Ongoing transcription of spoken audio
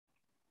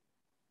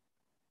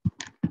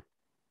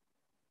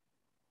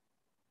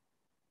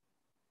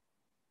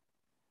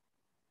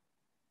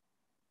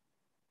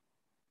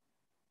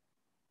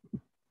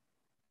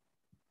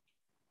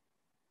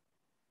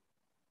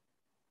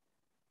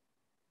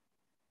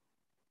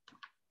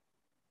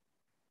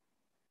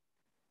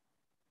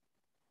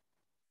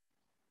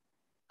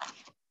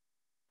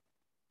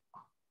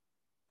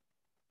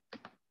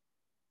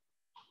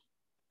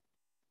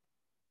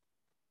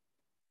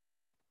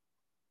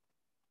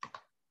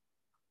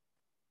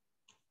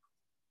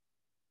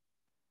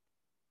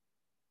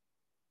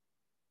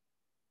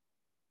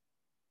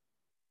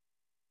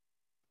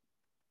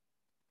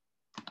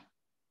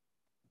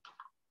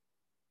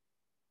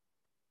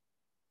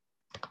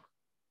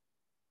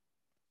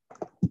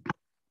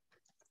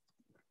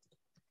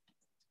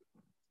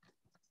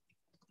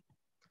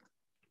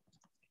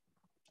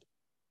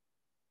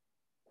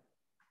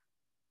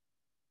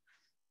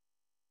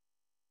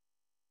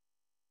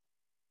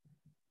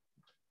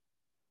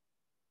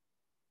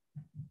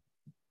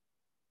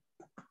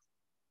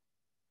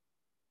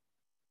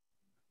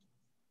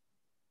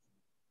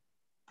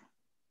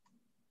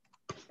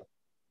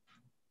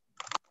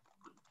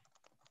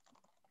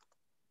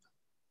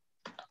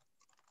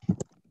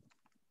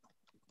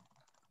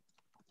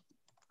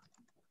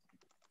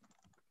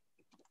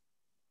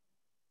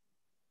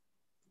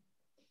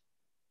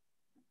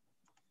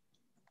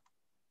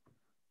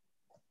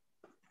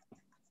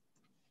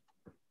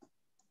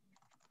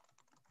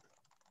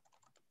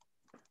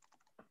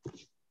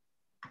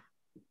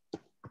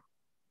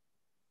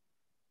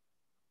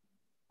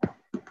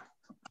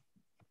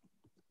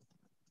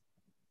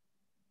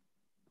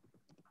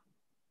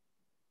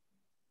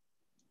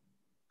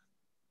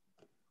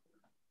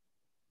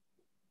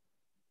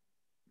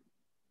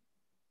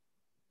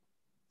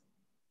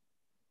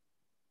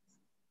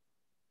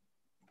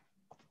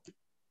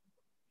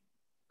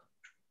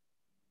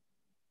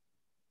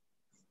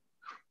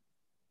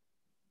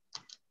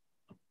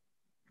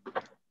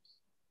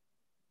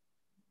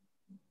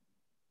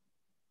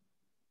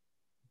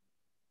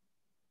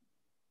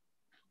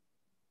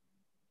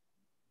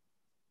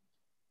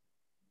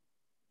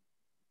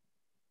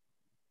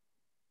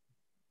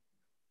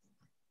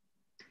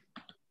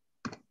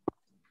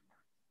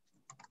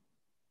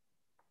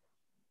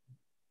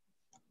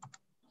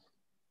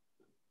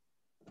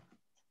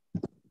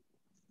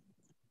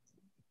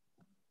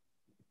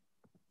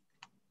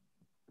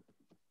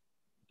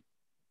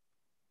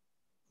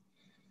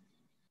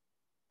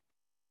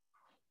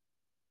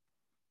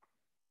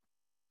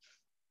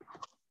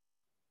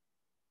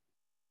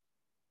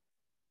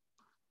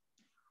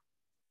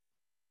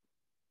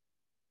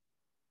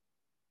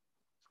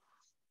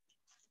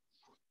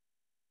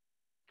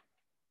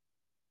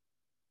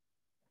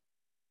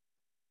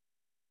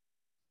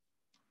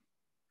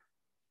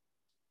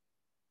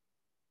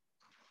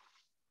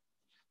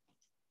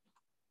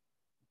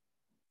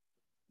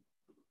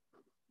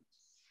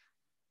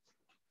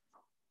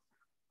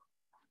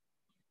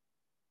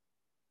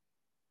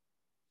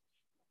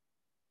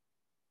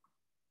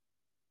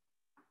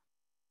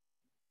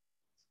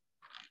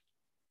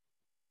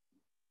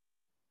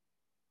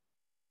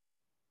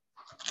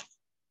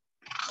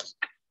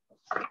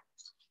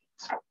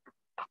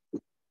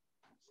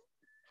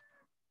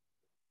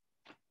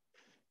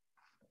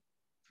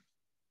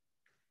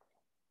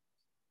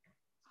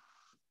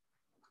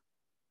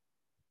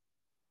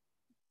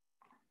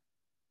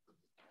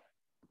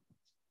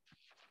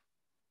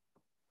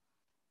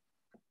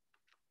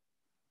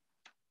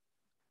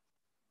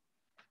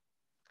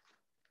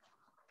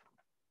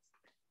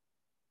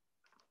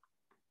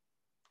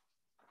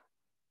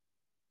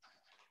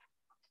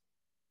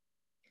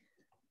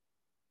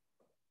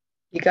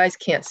You guys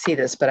can't see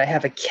this, but I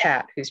have a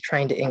cat who's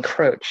trying to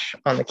encroach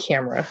on the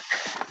camera.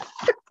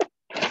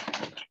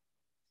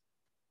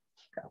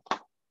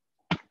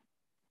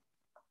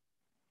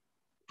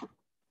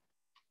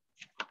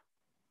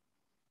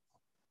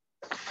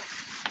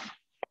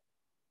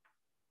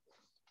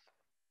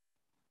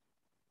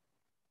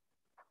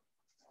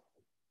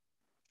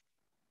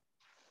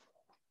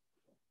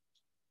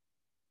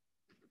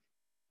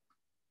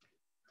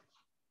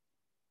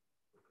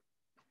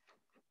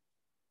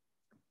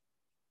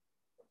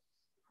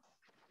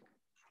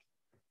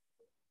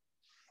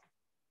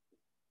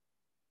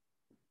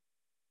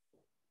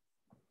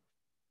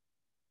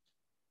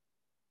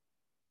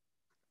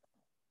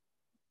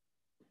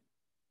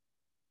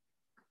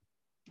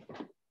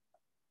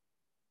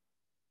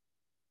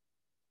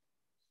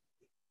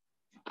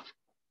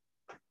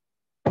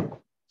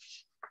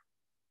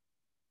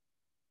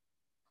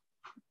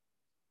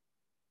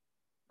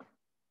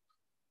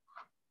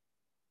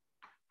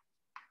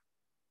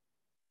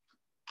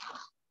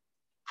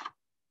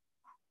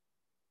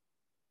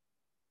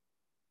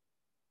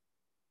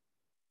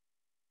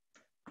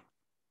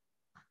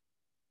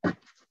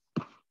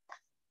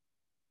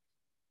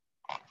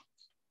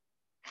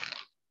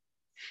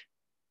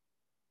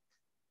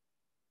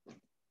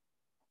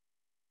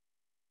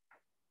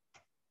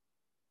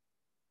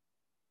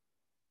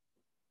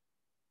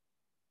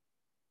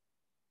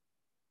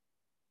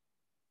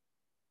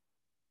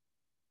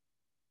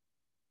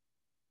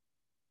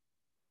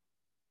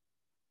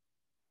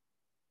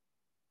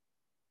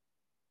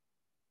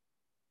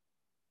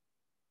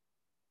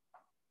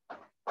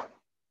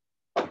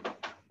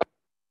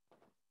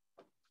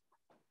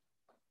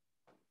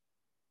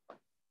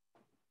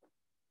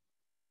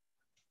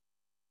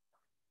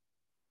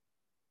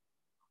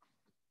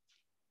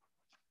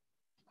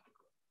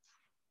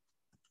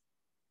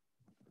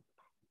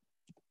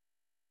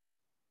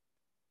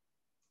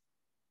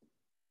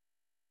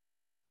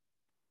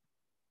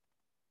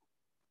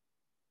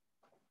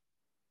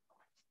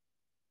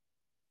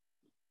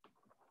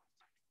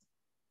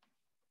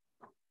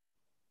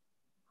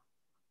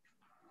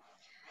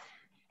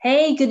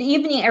 Hey, good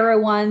evening,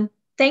 everyone.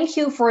 Thank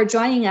you for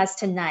joining us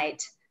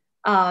tonight.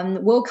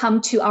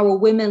 Welcome to our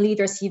Women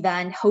Leaders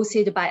event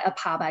hosted by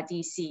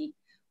APABA-DC,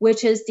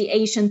 which is the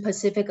Asian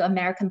Pacific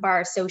American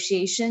Bar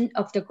Association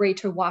of the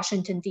Greater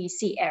Washington,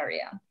 D.C.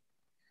 area.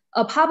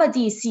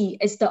 APABA-DC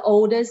is the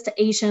oldest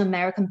Asian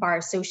American Bar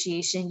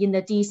Association in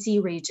the D.C.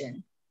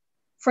 region.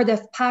 For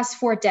the past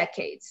 4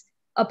 decades,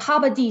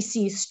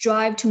 APABA-DC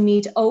strive to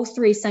meet all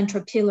 3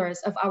 central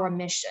pillars of our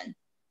mission: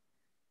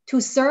 to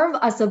serve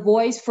as a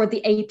voice for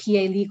the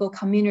APA legal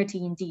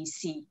community in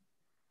DC,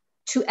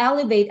 to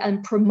elevate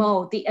and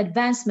promote the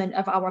advancement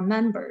of our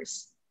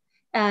members,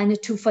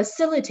 and to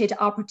facilitate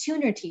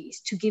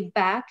opportunities to give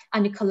back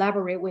and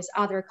collaborate with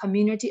other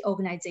community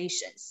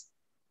organizations.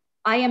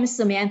 I am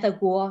Samantha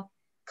Guo,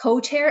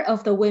 co-chair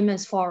of the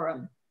Women's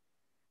Forum.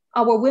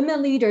 Our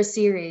Women Leaders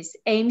series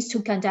aims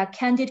to conduct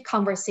candid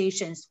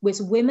conversations with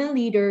women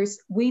leaders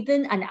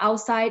within and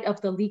outside of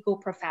the legal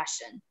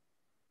profession,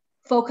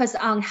 focus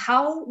on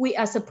how we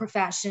as a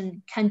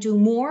profession can do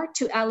more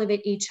to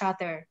elevate each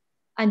other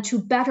and to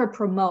better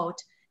promote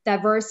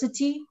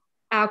diversity,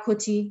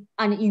 equity,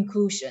 and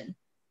inclusion.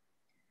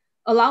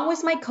 Along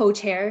with my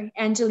co-chair,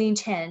 Angeline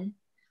Chen,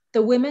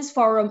 the Women's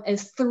Forum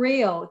is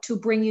thrilled to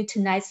bring you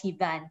tonight's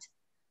event,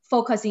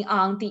 focusing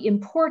on the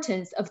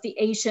importance of the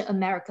Asian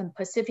American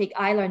Pacific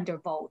Islander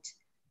vote,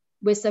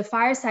 with a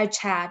fireside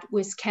chat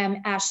with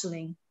Cam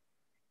Ashling,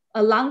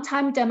 a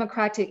longtime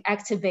Democratic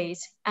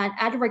activist and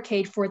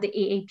advocate for the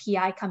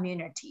AAPI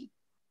community.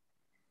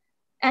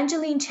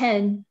 Angeline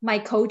Chen, my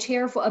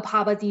co-chair for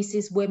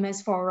APABA-DC's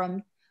Women's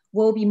Forum,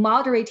 will be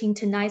moderating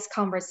tonight's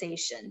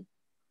conversation.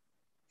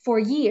 For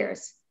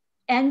years,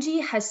 Angie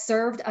has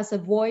served as a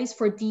voice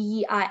for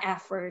DEI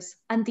efforts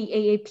and the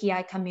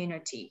AAPI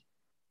community,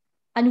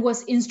 and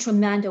was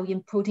instrumental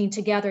in putting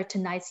together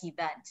tonight's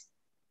event.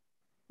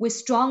 We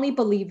strongly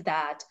believe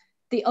that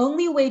the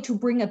only way to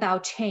bring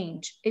about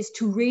change is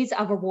to raise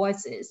our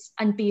voices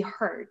and be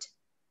heard,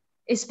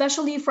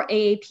 especially for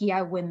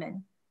AAPI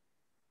women.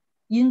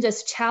 In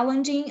these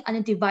challenging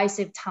and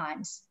divisive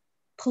times,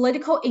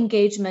 political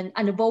engagement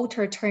and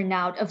voter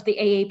turnout of the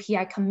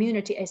AAPI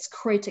community is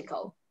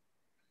critical.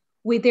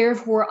 We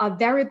therefore are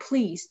very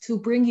pleased to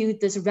bring you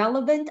this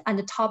relevant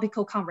and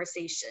topical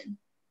conversation.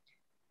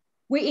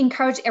 We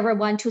encourage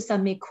everyone to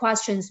submit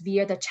questions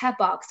via the chat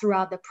box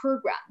throughout the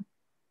program.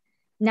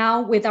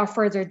 Now, without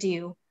further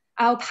ado,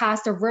 I'll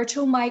pass the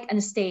virtual mic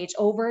and stage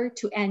over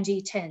to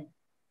Angie Chen.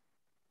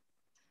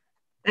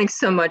 Thanks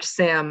so much,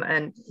 Sam,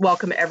 and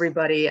welcome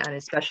everybody, and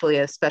especially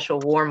a special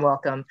warm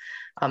welcome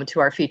to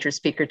our featured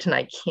speaker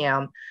tonight,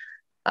 Cam.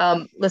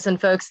 Listen,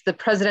 folks, the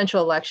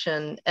presidential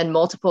election and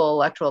multiple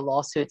electoral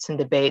lawsuits and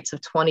debates of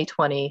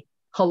 2020,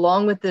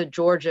 along with the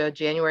Georgia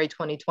January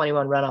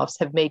 2021 runoffs,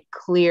 have made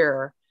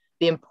clear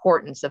the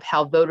importance of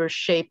how voters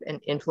shape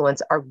and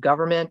influence our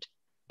government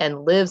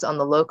and lives on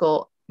the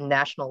local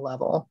national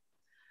level.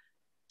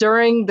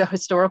 During the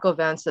historical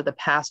events of the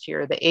past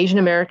year, the Asian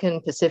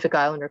American Pacific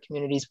Islander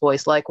community's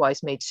voice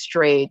likewise made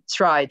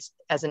strides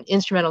as an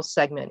instrumental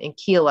segment in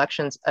key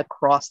elections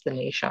across the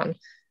nation.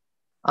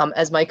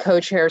 As my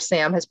co-chair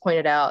Sam has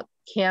pointed out,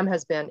 Cam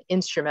has been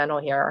instrumental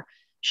here.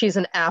 She's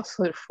an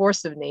absolute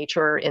force of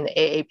nature in the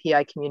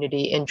AAPI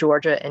community in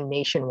Georgia and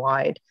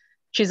nationwide.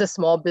 She's a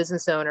small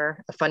business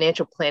owner, a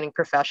financial planning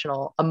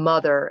professional, a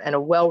mother, and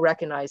a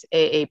well-recognized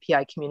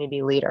AAPI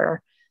community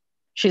leader.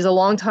 She's a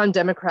longtime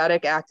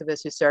Democratic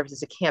activist who serves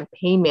as a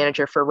campaign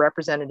manager for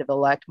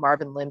Representative-elect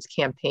Marvin Lim's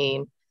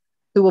campaign,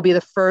 who will be the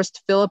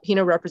first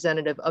Filipino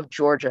representative of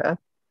Georgia,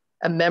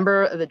 a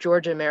member of the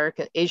Georgia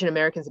Asian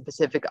Americans and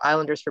Pacific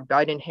Islanders for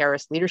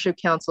Biden-Harris Leadership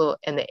Council,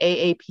 and the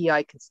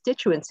AAPI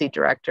constituency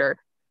director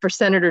for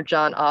Senator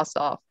John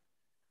Ossoff.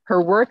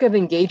 Her work of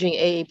engaging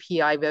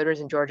AAPI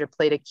voters in Georgia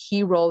played a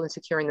key role in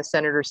securing the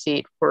senator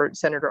seat for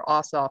Senator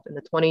Ossoff in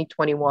the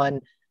 2021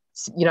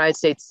 United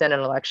States Senate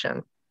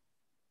election.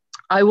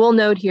 I will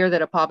note here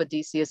that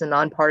APABA-DC is a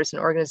nonpartisan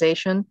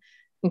organization.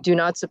 We do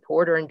not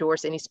support or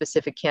endorse any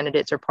specific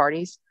candidates or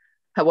parties.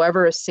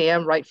 However, as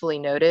Sam rightfully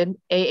noted,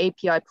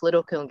 AAPI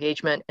political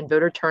engagement and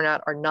voter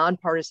turnout are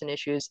nonpartisan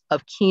issues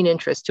of keen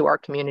interest to our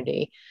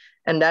community,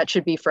 and that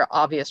should be for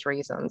obvious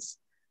reasons.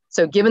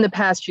 So given the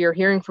past year,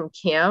 hearing from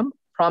Cam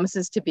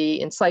promises to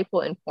be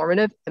insightful,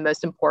 informative, and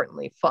most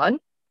importantly, fun.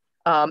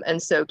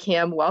 And so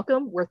Cam,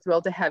 welcome. We're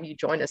thrilled to have you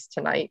join us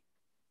tonight.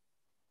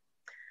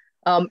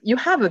 You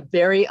have a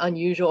very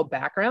unusual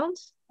background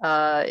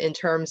in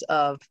terms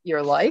of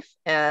your life.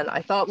 And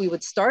I thought we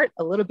would start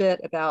a little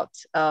bit about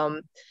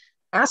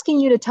asking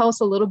you to tell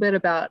us a little bit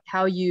about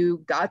how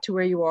you got to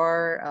where you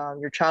are,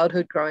 your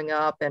childhood growing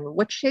up, and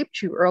what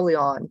shaped you early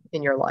on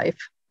in your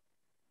life.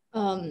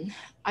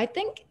 I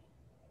think,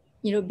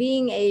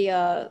 being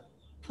a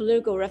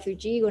political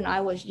refugee when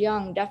I was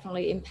young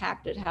definitely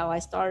impacted how I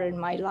started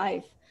my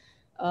life.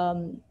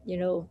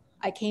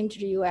 I came to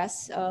the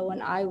US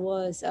when I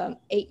was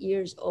 8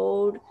 years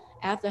old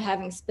after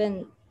having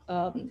spent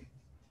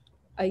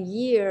a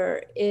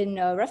year in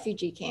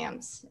refugee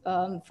camps,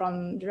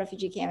 from the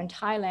refugee camp in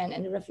Thailand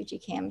and the refugee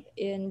camp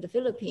in the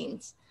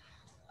Philippines.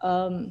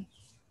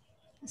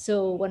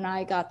 So when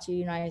I got to the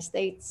United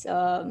States,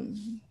 I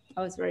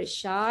was very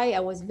shy. I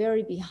was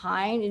very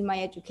behind in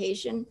my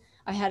education.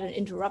 I had an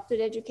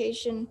interrupted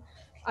education.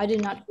 I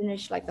did not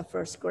finish like the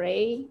first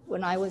grade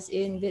when I was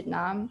in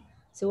Vietnam.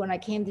 So when I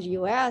came to the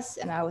US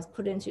and I was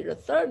put into the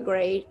third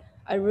grade,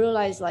 I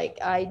realized like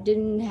I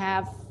didn't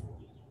have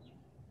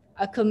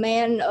a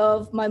command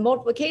of my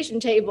multiplication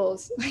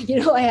tables.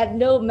 I had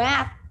no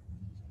math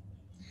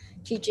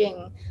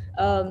teaching.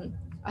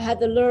 I had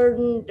to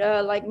learn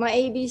like my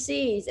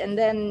ABCs, and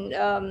then,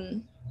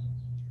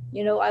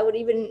 I would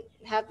even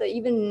have to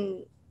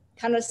even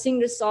kind of sing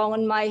the song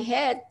in my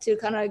head to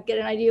kind of get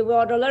an idea where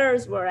all the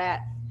letters were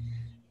at.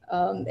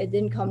 It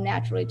didn't come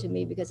naturally to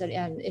me because I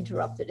had an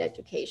interrupted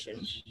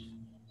education.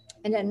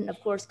 And then, of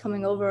course,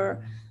 coming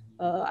over,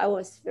 I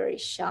was very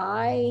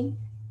shy.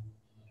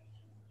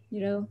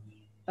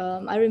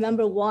 I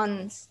remember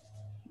once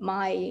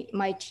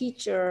my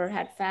teacher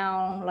had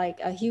found like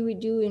a Huey,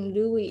 Dewey, and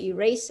Louie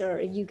eraser.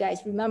 If you guys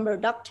remember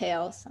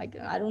DuckTales,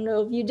 I don't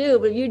know if you do,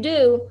 but if you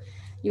do,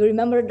 you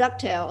remember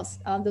DuckTales,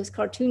 those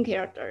cartoon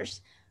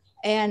characters.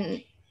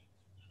 And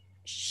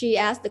she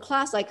asked the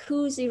class, like,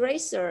 whose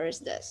eraser is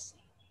this?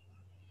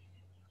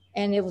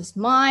 And it was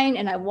mine,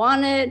 and I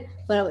wanted,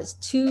 but I was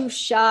too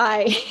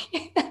shy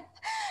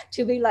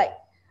to be like,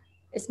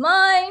 it's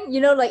mine,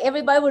 like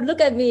everybody would look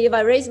at me if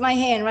I raised my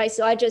hand, right?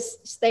 So I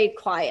just stayed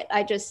quiet.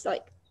 I just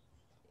like,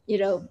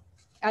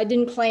 I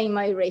didn't claim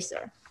my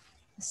eraser.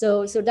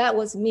 So that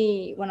was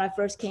me when I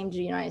first came to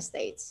the United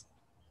States.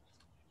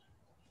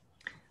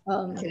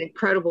 It's an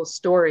incredible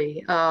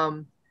story.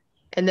 And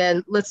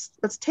then let's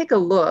take a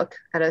look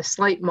at a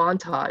slight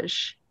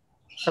montage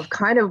of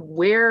kind of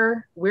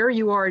where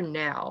you are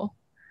now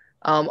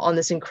on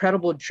this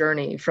incredible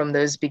journey from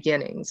those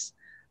beginnings,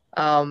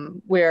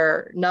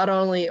 where not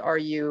only are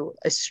you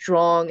a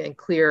strong and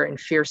clear and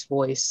fierce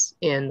voice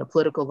in the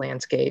political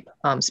landscape,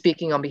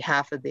 speaking on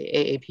behalf of the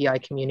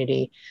AAPI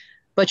community,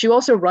 but you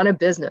also run a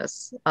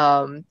business.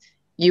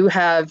 You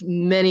have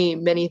many,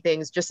 many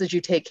things, just as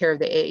you take care of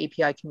the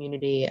AAPI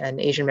community and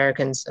Asian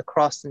Americans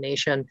across the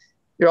nation.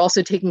 You're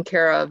also taking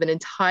care of an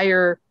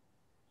entire,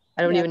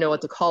 I don't even know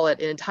what to call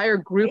it, an entire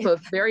group of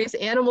various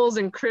animals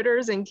and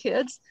critters and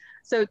kids.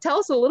 So tell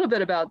us a little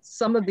bit about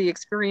some of the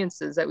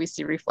experiences that we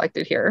see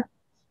reflected here.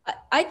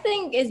 I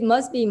think it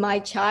must be my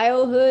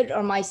childhood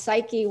or my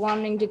psyche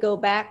wanting to go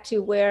back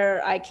to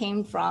where I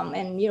came from.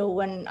 And,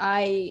 when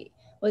I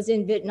was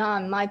in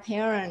Vietnam, my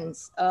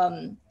parents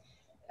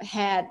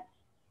had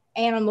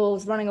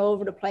animals running all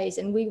over the place,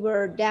 and we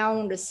were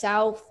down the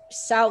south,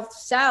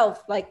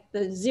 like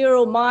the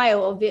 0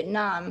 mile of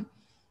Vietnam.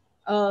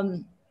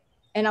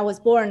 And I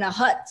was born in a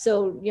hut.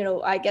 So,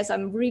 I guess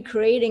I'm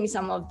recreating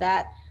some of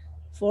that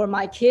for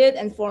my kid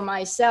and for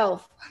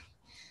myself.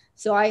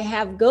 So I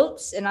have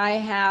goats and I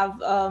have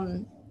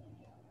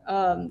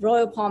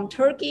Royal Palm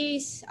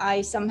turkeys.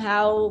 I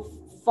somehow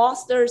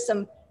foster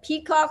some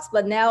peacocks,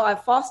 but now I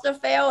foster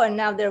fail and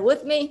now they're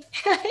with me.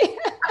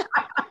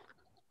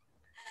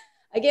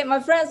 I get my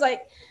friends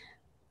like,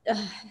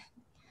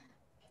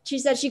 she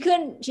said she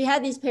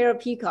had these pair of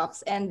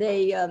peacocks and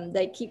they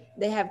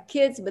have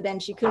kids, but then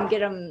she couldn't get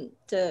them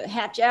to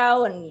hatch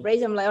out and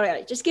raise them. Like, all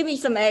right, just give me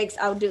some eggs,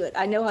 I'll do it.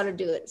 I know how to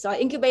do it. So I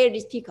incubated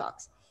these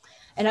peacocks,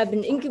 and I've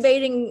been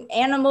incubating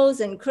animals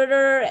and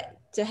critter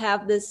to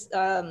have this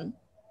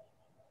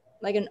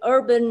like an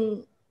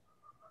urban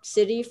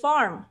city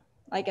farm.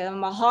 Like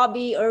I'm a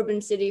hobby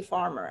urban city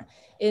farmer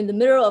in the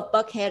middle of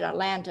Buckhead,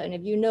 Atlanta. And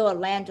if you know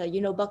Atlanta,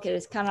 you know Buckhead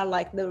is kind of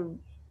like the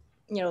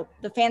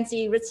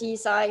fancy ritzy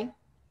side.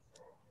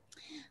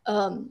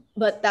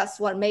 But that's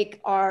what make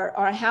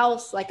our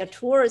house like a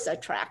tourist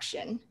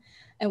attraction.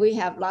 And we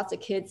have lots of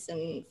kids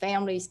and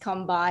families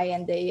come by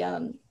and they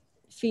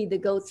feed the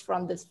goats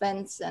from this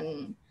fence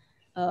and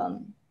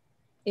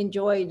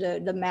enjoy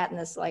the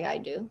madness like I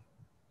do.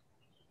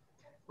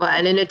 Well,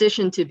 and in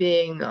addition to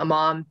being a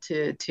mom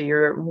to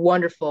your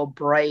wonderful,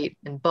 bright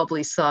and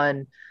bubbly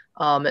son,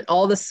 and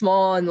all the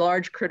small and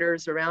large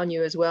critters around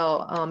you as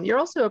well, you're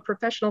also a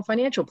professional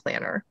financial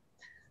planner.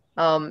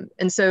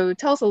 And so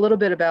tell us a little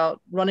bit about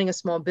running a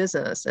small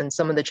business and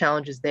some of the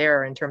challenges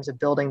there in terms of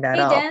building that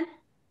up. Hey, Dan.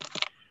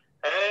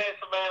 Hey,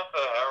 Samantha,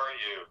 how are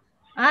you?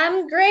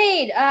 I'm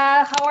great.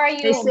 How are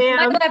you? Hey, Sam.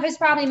 My life is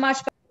probably much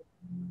better.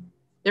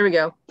 There we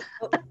go.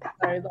 Oh,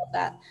 sorry about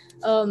that.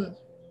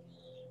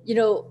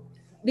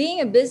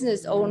 Being a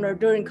business owner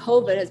during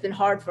COVID has been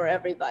hard for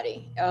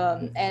everybody.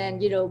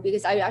 And,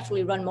 because I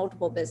actually run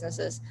multiple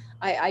businesses.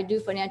 I do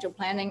financial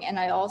planning, and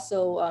I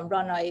also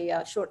run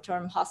a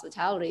short-term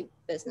hospitality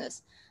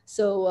business.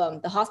 So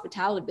the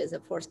hospitality business,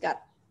 of course,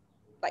 got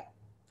like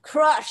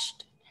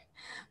crushed,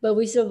 but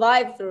we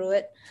survived through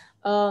it.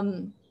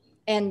 And,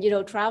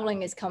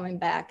 traveling is coming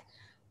back.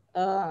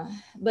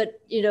 But,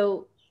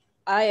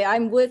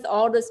 I'm with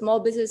all the small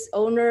business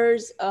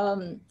owners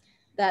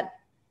that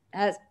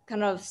has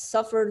kind of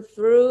suffered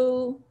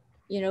through,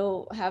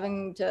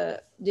 having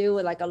to deal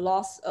with like a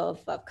loss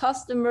of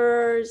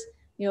customers,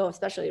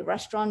 especially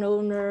restaurant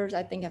owners,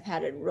 I think have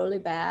had it really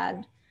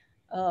bad.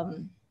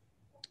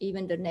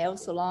 Even the nail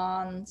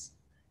salons.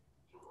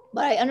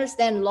 But I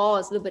understand law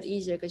is a little bit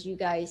easier because you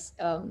guys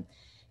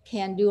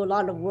can do a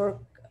lot of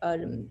work,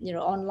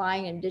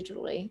 online and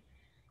digitally,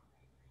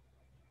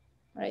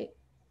 right?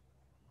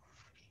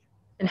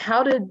 And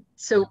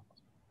so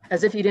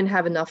as if you didn't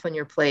have enough on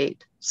your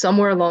plate,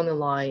 somewhere along the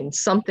line,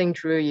 something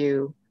drew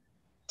you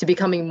to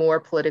becoming more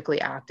politically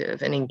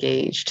active and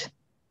engaged.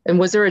 And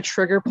was there a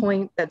trigger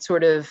point that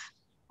sort of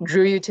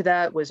drew you to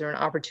that? Was there an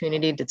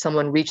opportunity? Did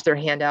someone reach their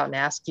hand out and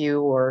ask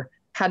you, or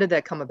how did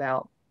that come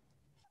about?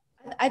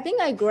 I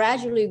think I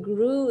gradually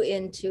grew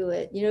into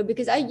it,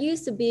 because I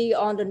used to be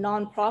on the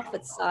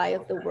nonprofit side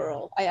of the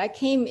world. I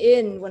came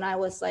in when I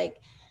was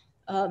like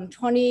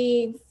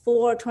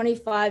 24,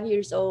 25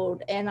 years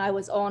old, and I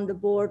was on the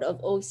board of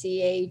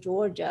OCA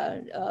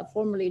Georgia,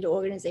 formerly the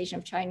Organization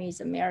of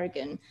Chinese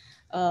American,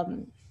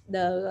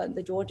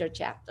 the Georgia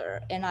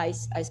chapter. And I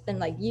spent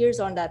like years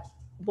on that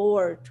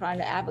board trying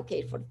to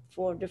advocate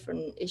for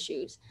different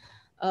issues.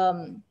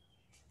 And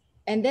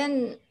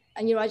then,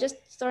 I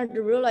just started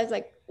to realize,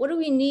 like, what do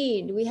we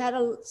need? We had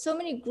so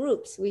many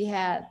groups. We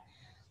had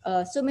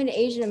so many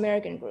Asian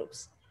American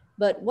groups,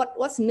 but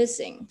what's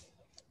missing?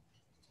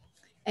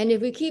 And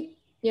if we keep,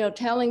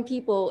 telling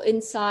people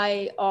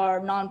inside our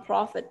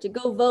nonprofit to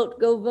go vote,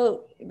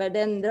 but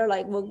then they're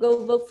like, well,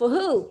 go vote for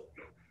who?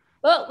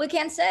 Well, we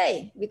can't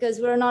say because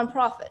we're a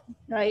nonprofit,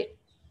 right?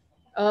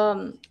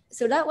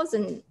 So that was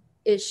an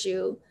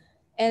issue.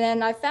 And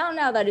then I found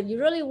out that if you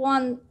really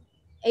want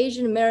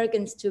Asian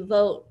Americans to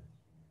vote,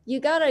 you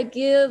gotta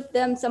give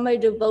them somebody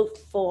to vote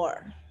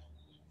for.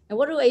 And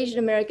what do Asian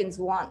Americans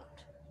want?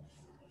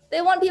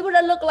 They want people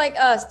that look like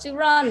us to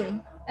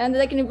run and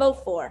they can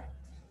vote for.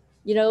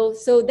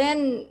 So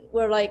then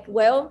we're like,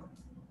 well,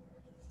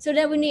 so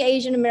then we need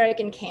Asian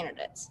American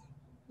candidates,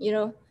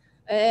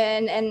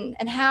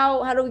 and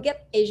how do we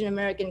get Asian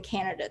American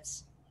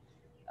candidates?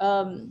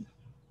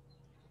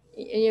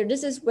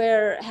 This is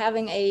where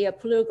having a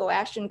political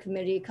action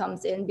committee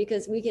comes in,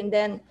 because we can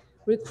then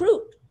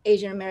recruit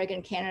Asian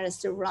American candidates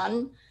to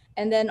run,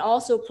 and then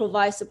also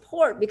provide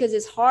support, because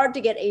it's hard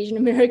to get Asian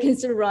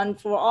Americans to run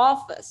for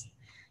office.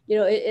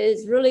 It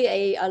is really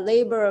a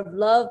labor of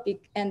love,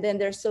 and then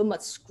there's so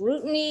much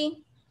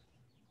scrutiny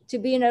to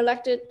be an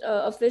elected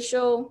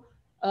official.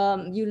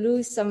 You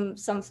lose some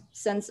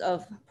sense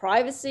of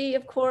privacy,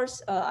 of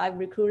course. I've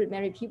recruited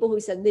many people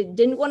who said they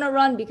didn't want to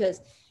run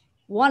because,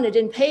 one, it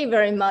didn't pay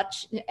very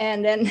much,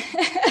 and then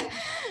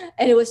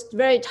and it was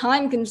very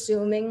time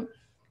consuming.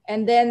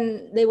 And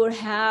then they would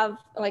have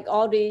like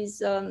all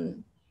these,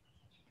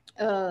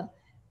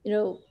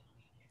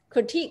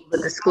 critiques, The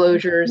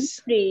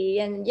disclosures,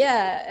 and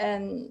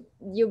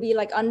you'll be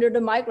like under the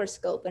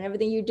microscope, and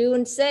everything you do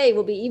and say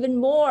will be even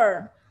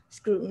more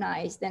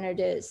scrutinized than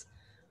it is.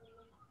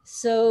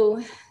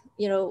 So,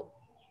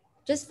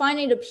 just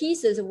finding the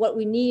pieces of what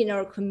we need in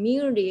our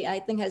community, I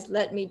think has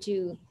led me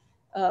to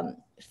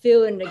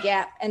fill in the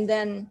gap. And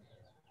then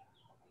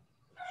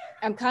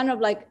I'm kind of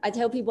like, I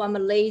tell people I'm a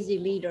lazy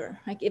leader.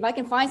 Like if I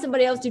can find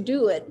somebody else to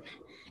do it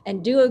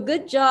and do a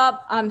good job,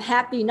 I'm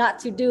happy not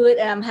to do it.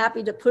 And I'm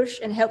happy to push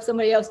and help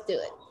somebody else do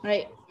it,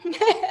 right?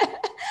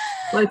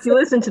 Well, if you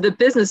listen to the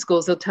business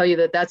schools, they'll tell you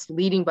that that's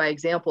leading by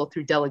example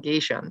through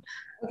delegation.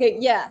 Okay,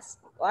 yes.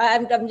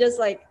 I'm just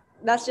like,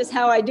 that's just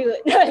how I do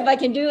it. If I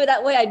can do it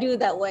that way, I do it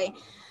that way.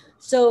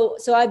 So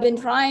I've been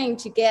trying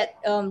to get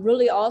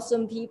really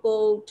awesome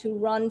people to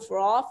run for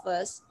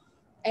office.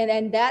 And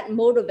then that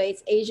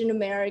motivates Asian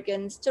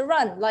Americans to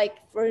run. Like,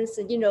 for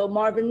instance,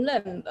 Marvin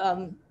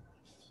Lim,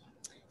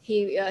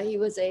 he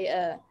was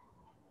an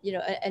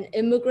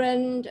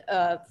immigrant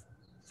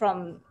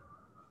from,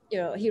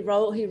 he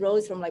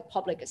rose from like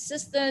public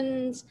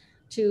assistant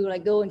to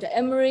like go into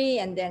Emory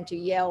and then to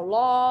Yale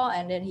Law,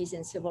 and then he's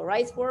in civil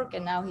rights work,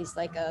 and now he's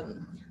like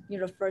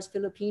first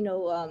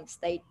Filipino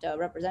state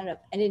representative.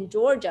 And in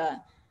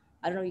Georgia,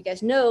 I don't know if you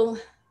guys know,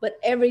 but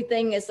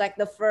everything is like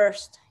the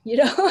first,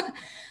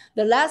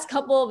 the last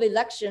couple of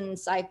election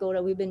cycle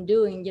that we've been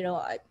doing, it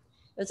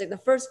was like the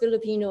first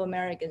Filipino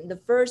American,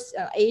 the first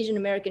Asian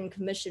American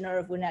commissioner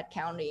of Gwinnett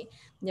County.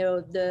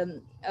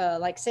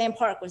 Like Sam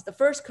Park was the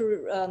first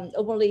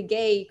openly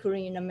gay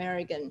Korean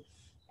American.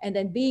 And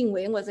then Bing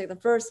Wing was like the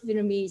first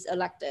Vietnamese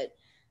elected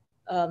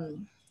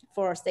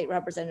for a state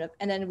representative.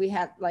 And then we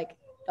had like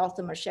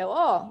Dr. Michelle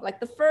Oh, like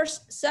the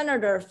first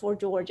senator for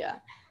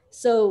Georgia.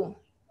 So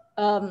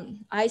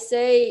I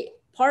say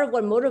part of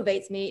what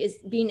motivates me is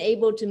being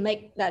able to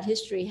make that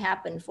history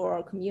happen for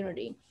our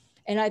community.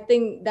 And I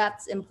think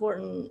that's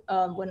important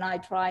when I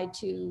try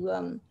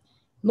to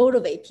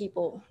motivate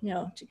people,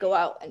 to go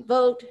out and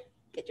vote,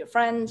 get your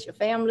friends, your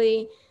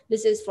family.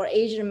 This is for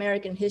Asian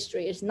American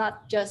history. It's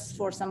not just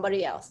for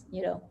somebody else,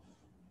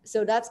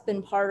 So that's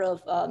been part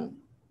of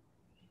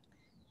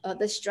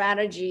the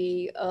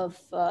strategy of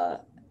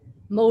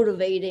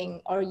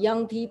motivating our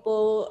young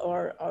people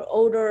or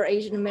older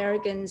Asian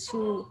Americans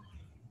who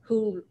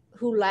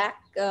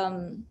lack,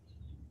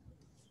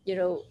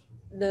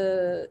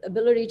 the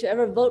ability to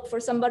ever vote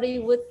for somebody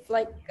with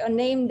like a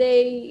name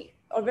they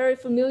are very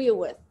familiar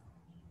with,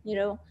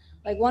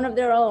 like one of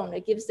their own.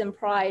 It gives them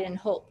pride and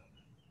hope.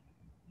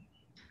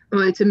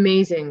 Well, it's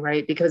amazing,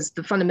 right? Because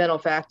the fundamental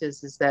fact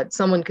is that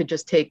someone could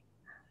just take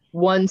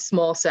one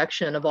small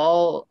section of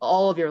all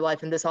of your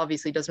life, and this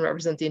obviously doesn't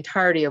represent the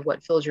entirety of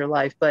what fills your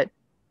life, but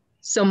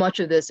so much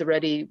of this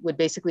already would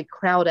basically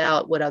crowd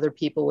out what other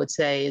people would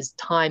say is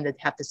time that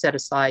have to set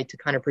aside to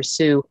kind of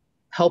pursue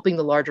helping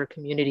the larger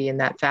community in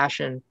that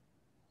fashion.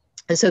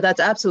 And so that's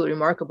absolutely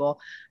remarkable.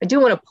 I do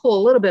want to pull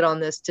a little bit on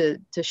this to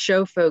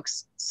show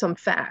folks some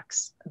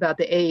facts about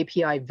the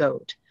AAPI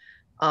vote.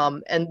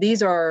 And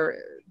these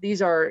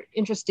are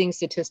interesting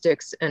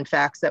statistics and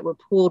facts that were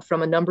pulled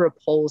from a number of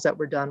polls that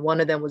were done.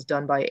 One of them was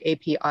done by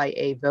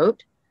APIA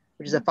Vote,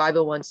 which is a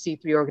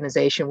 501c3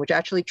 organization, which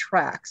actually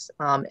tracks,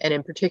 and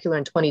in particular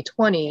in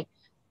 2020,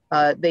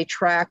 they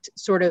tracked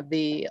sort of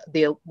the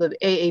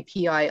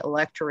AAPI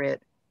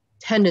electorate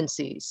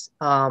tendencies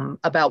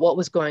about what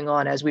was going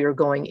on as we were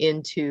going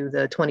into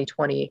the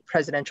 2020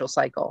 presidential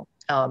cycle.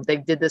 They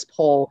did this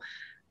poll.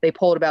 They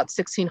polled about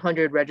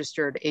 1,600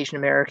 registered Asian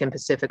American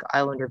Pacific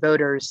Islander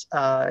voters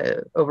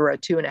over a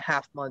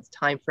 2.5 month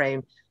time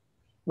frame,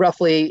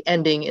 roughly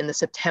ending in the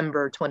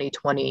September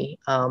 2020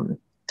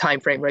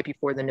 timeframe, right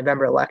before the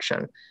November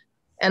election.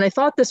 And I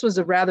thought this was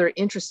a rather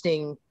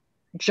interesting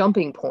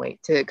jumping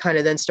point to kind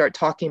of then start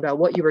talking about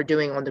what you were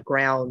doing on the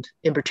ground,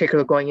 in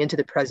particular going into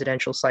the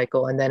presidential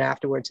cycle and then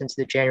afterwards into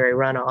the January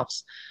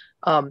runoffs.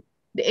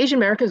 The Asian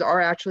Americans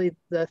are actually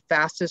the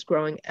fastest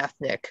growing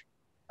ethnic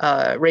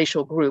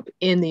racial group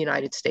in the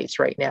United States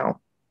right now.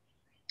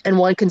 And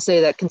one can say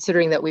that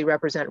considering that we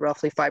represent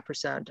roughly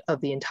 5% of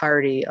the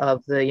entirety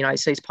of the United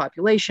States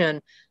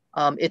population,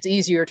 it's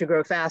easier to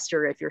grow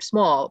faster if you're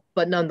small,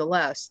 but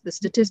nonetheless, the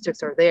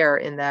statistics are there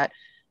in that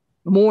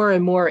more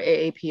and more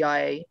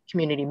AAPI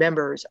community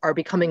members are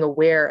becoming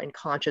aware and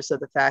conscious of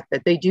the fact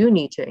that they do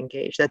need to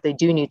engage, that they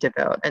do need to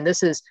vote. And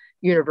this is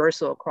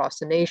universal across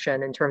the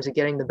nation in terms of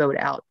getting the vote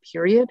out,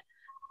 period.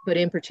 But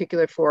in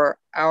particular for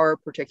our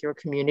particular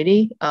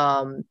community,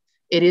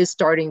 it is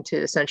starting to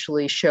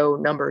essentially show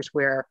numbers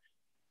where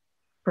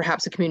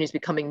perhaps the community is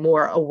becoming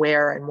more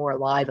aware and more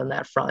alive on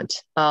that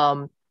front.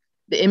 The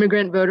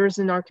immigrant voters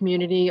in our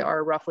community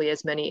are roughly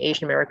as many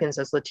Asian Americans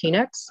as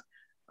Latinx.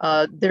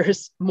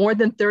 There's more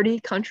than 30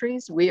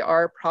 countries. We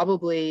are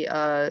probably,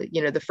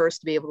 the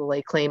first to be able to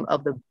lay claim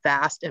of the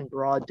vast and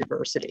broad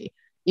diversity,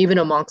 even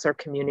amongst our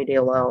community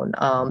alone.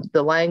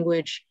 The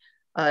language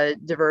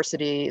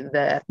diversity,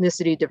 the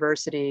ethnicity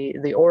diversity,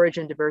 the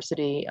origin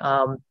diversity,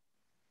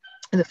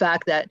 the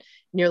fact that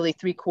nearly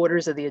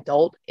 3/4 of the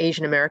adult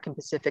Asian American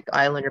Pacific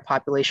Islander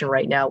population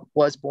right now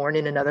was born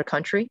in another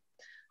country,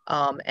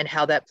 and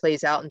how that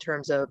plays out in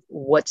terms of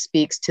what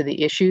speaks to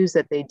the issues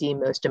that they deem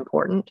most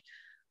important.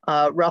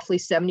 Roughly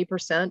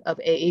 70% of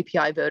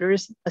AAPI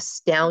voters,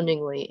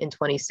 astoundingly in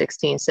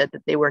 2016, said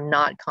that they were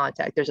not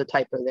contacted. There's a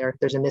typo there.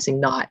 There's a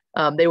missing not.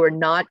 They were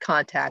not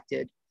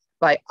contacted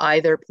by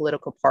either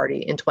political party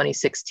in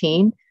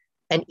 2016.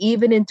 And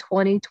even in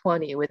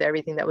 2020, with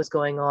everything that was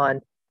going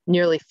on,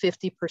 nearly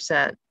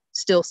 50%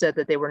 still said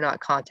that they were not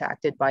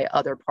contacted by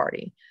other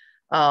party.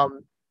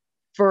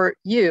 For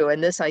you,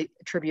 and this, I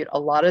attribute a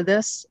lot of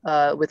this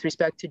with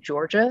respect to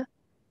Georgia,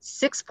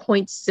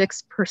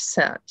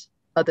 6.6%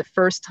 of the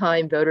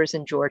first-time voters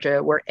in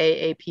Georgia were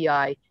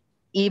AAPI,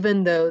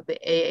 even though the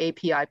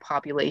AAPI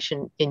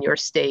population in your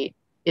state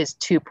is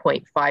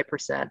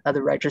 2.5% of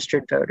the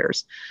registered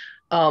voters.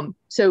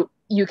 So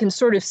you can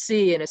sort of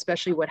see, and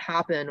especially what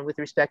happened with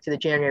respect to the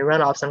January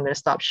runoffs, I'm going to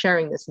stop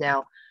sharing this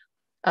now,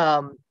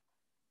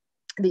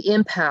 the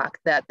impact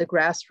that the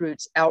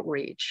grassroots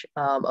outreach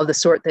of the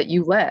sort that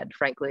you led,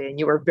 frankly, and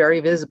you were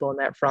very visible in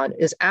that front,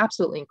 is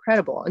absolutely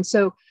incredible. And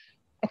so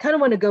I kind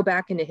of want to go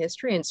back into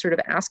history and sort of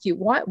ask you,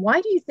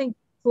 why do you think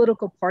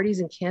political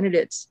parties and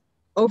candidates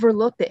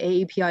overlook the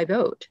AAPI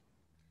vote?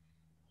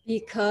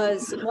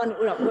 Because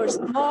we're a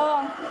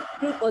small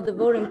group of the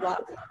voting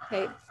bloc,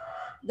 okay?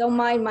 Don't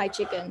mind my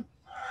chicken.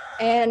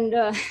 And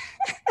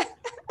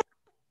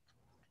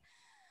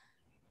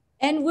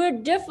and we're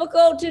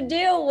difficult to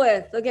deal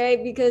with, okay,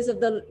 because of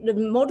the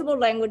multiple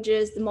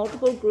languages, the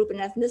multiple group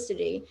and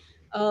ethnicity.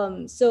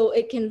 So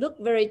it can look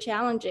very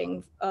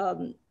challenging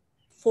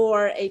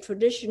for a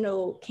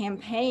traditional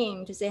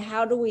campaign to say,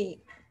 how do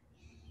we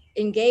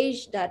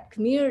engage that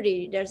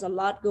community? There's a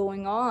lot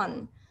going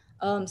on.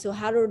 So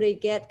how do they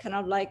get kind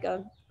of like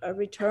a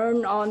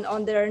return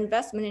on their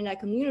investment in that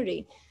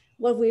community?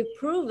 What we've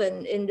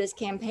proven in this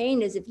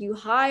campaign is if you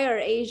hire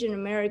Asian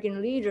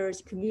American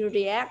leaders,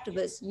 community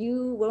activists,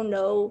 you will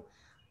know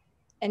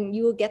and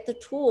you will get the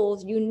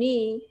tools you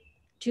need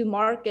to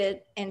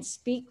market and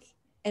speak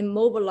and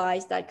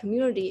mobilize that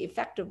community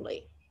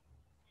effectively.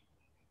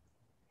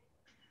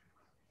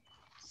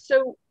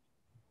 So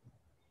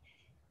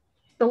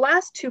the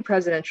last two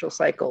presidential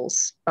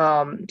cycles,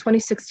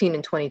 2016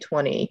 and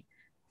 2020,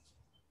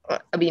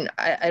 I mean,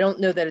 I don't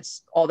know that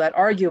it's all that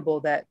arguable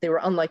that they were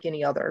unlike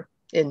any other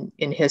in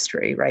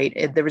history,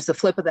 right? There was the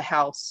flip of the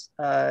House,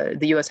 the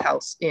US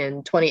House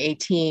in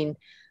 2018.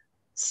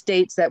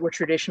 States that were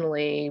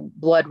traditionally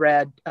blood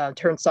red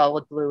turned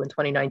solid blue in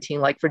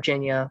 2019, like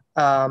Virginia.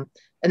 And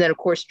then, of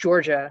course,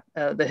 Georgia,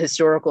 the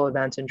historical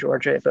events in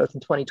Georgia, both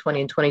in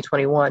 2020 and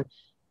 2021.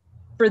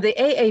 For the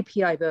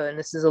AAPI vote, and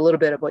this is a little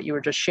bit of what you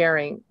were just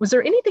sharing, was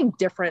there anything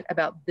different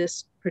about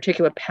this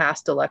particular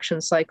past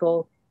election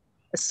cycle,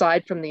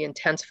 aside from the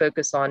intense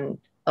focus on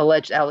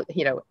alleged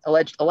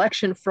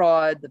election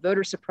fraud, the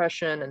voter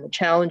suppression, and the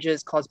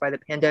challenges caused by the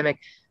pandemic?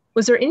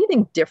 Was there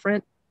anything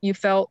different you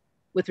felt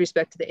with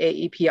respect to the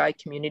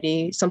AAPI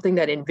community, something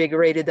that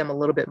invigorated them a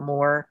little bit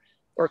more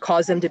or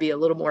caused them to be a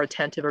little more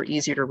attentive or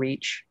easier to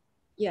reach?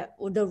 Yeah,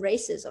 well, the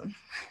racism,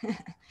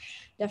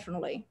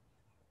 definitely.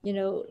 You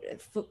know,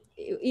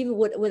 even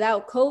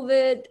without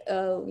COVID,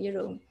 you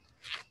know,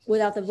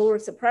 without the voter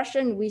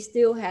suppression, we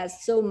still had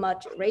so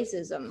much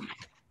racism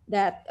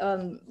that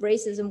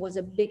racism was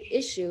a big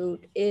issue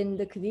in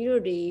the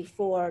community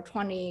for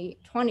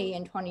 2020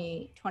 and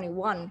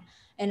 2021.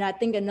 And I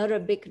think another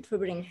big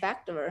contributing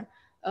factor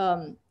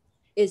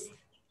is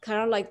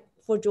kind of like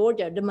for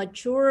Georgia, the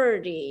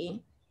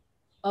maturity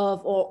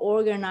of our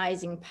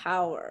organizing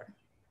power.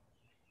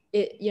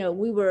 You know,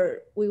 we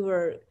were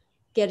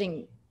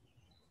getting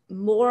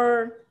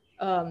more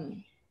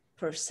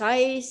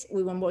precise.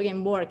 We were getting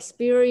more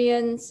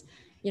experience,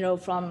 you know,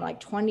 from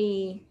like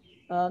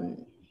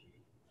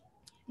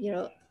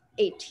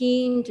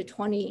 18 to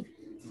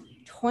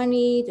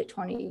 2020 to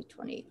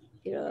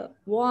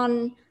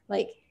 2021.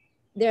 Like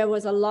there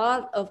was a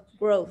lot of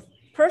growth.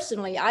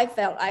 Personally, I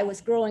felt I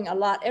was growing a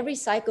lot. Every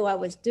cycle I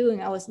was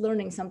doing, I was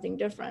learning something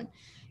different.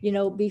 You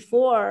know,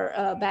 before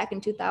back in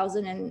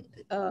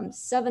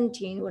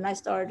 2017, when I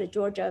started the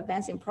Georgia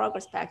Advancing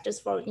Progress PAC,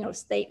 just for, you know,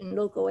 state and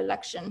local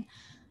election,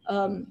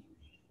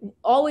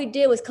 all we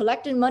did was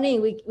collected money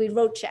and we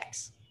wrote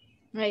checks,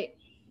 right?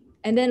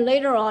 And then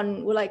later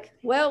on, we're like,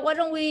 well, why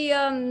don't we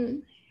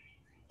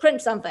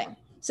print something?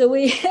 So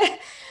we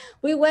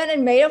we went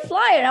and made a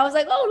flyer. And I was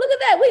like, oh, look at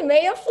that. We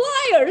made a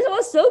flyer. This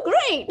was so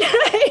great.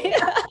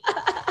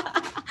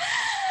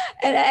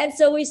 And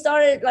so we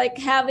started like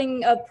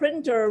having a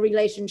printer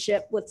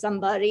relationship with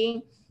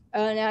somebody.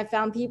 And I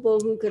found people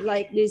who could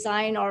like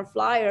design our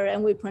flyer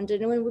and we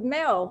printed it and we would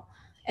mail.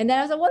 And then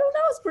I was like, well,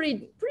 that was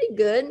pretty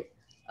good.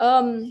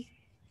 And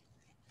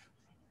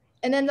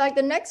then like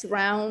the next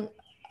round,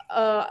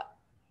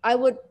 I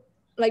would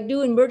like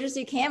do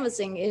emergency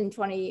canvassing in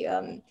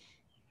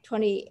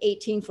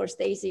 2018 for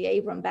Stacey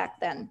Abrams back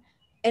then.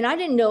 And I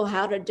didn't know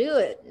how to do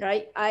it,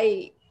 right?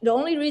 The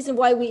only reason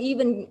why we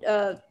even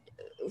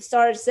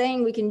started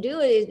saying we can do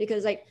it is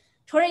because like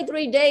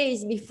 23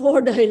 days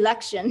before the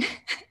election,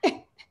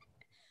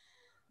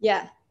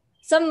 yeah,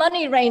 some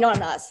money rained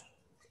on us,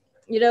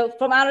 you know,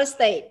 from out of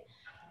state.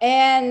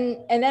 And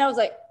then I was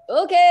like,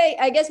 okay,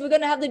 I guess we're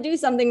gonna have to do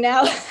something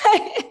now.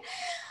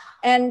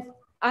 And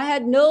I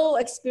had no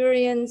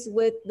experience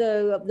with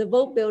the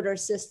vote builder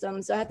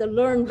system. So I had to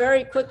learn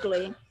very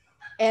quickly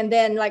and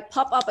then like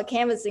pop up a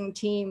canvassing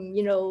team,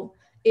 you know,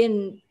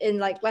 in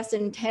like less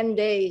than 10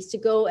 days to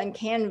go and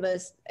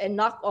canvass and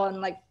knock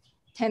on like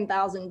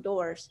 10,000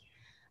 doors.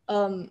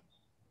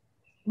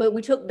 But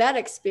we took that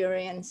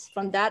experience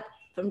from that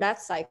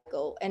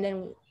cycle, and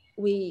then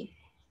we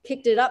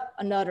kicked it up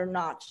another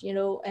notch, you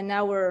know, and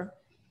now we're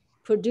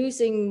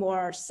producing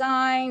more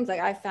signs.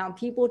 Like I found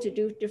people to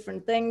do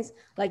different things.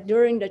 Like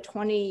during the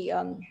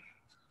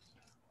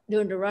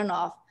during the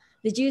runoff,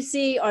 did you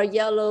see our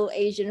yellow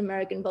Asian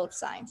American vote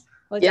signs?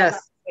 Was yes.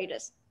 that the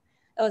greatest?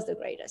 That was the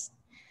greatest.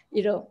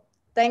 You know,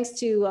 thanks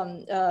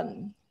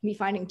to me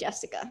finding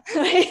Jessica.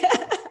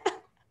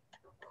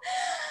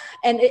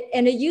 And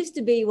it used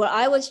to be where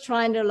I was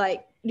trying to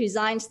like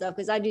design stuff,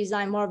 because I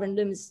designed Marvin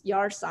Lim's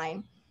yard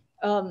sign,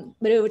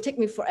 but it would take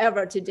me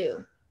forever to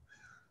do.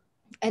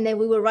 And then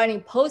we were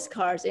writing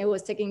postcards, and it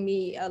was taking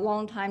me a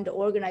long time to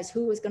organize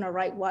who was going to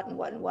write what and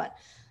what and what.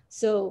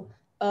 So,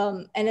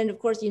 and then of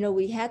course, you know,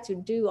 we had to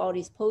do all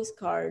these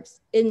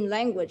postcards in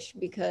language,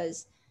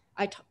 because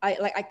I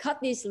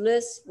cut these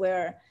lists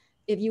where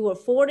if you were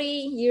 40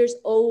 years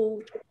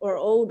old or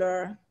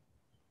older,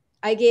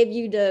 I gave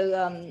you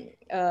the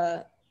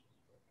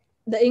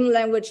English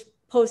language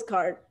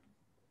postcard,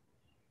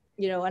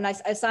 you know, and I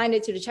assigned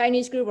it to the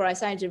Chinese group, or I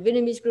assigned it to the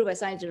Vietnamese group, I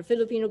assigned it to the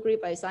Filipino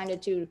group, I assigned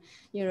it to,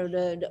 you know,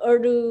 the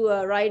Urdu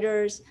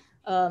writers.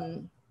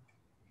 And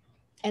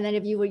then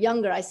if you were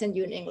younger, I sent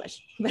you in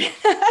English.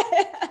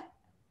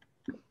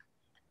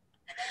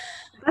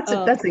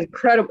 That's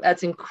incredible.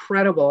 That's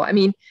incredible. I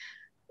mean,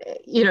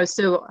 you know,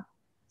 so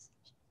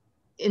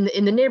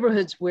in the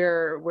neighborhoods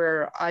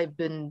where I've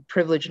been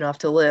privileged enough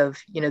to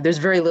live, you know, there's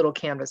very little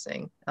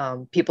canvassing.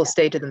 People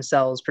stay to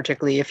themselves,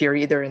 particularly if you're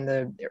either in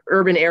the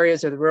urban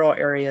areas or the rural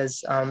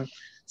areas.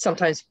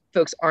 Sometimes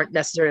folks aren't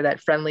necessarily that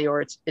friendly,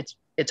 or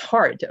it's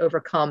hard to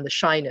overcome the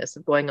shyness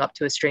of going up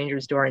to a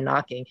stranger's door and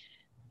knocking.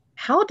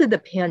 How did the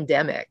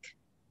pandemic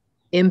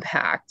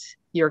impact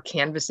your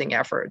canvassing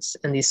efforts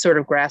and these sort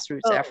of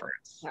grassroots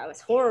efforts? That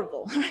was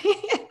horrible.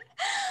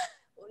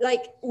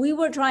 Like we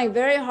were trying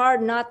very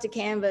hard not to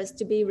canvass,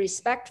 to be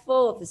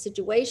respectful of the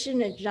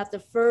situation and not to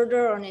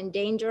further or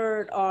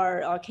endanger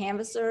our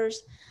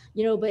canvassers,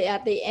 you know, but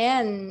at the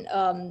end,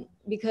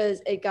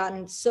 because it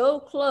gotten so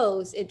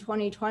close in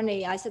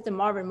 2020, I said to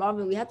Marvin,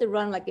 we have to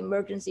run like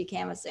emergency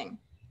canvassing.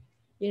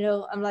 You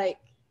know, I'm like,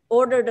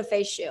 order the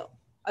face shield.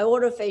 I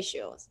ordered face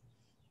shields.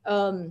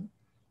 And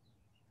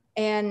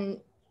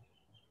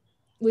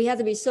we had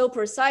to be so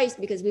precise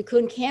because we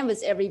couldn't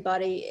canvass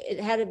everybody. It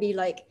had to be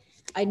like,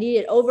 I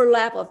needed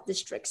overlap of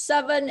District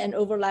 7 and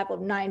overlap of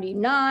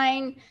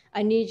 99.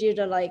 I need you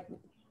to like,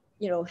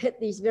 you know, hit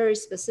these very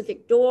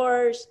specific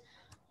doors.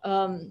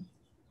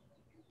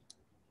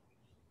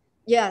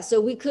 Yeah,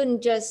 so we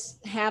couldn't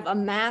just have a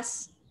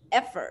mass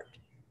effort,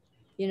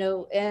 you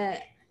know,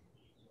 and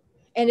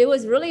it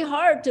was really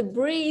hard to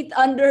breathe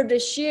under the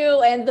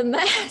shield and the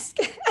mask.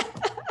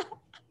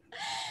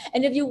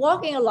 And if you're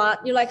walking a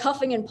lot, you're like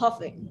huffing and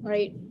puffing,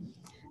 right?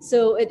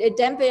 So it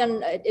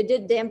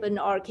did dampen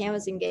our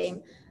canvassing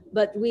game,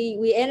 but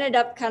we ended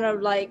up kind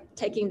of like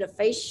taking the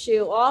face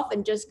shield off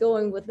and just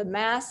going with the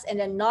mask, and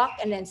then knock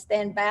and then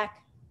stand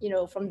back, you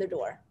know, from the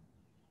door.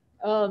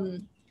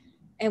 And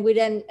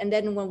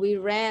then when we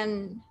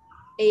ran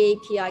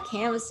AAPI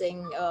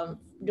canvassing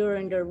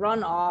during the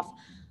runoff,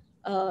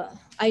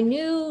 I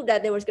knew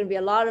that there was going to be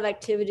a lot of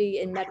activity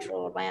in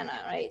Metro Atlanta,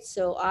 right?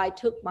 So I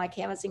took my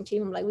canvassing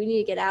team. I'm like, we need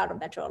to get out of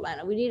Metro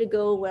Atlanta. We need to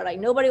go where like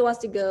nobody wants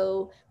to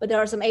go, but there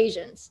are some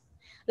Asians.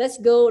 Let's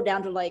go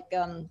down to like,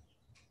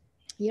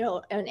 you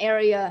know, an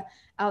area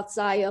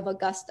outside of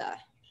Augusta.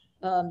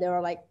 There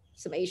were like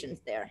some Asians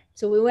there.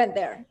 So we went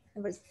there.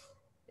 It was,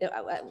 you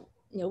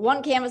know,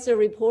 one canvasser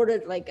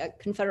reported like a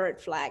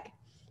Confederate flag,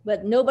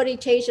 but nobody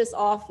chased us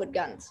off with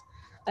guns.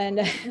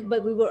 And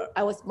but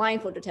I was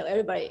mindful to tell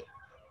everybody,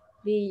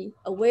 be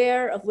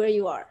aware of where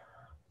you are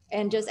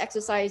and just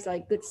exercise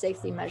like good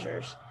safety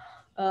measures.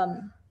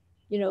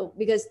 You know,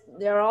 because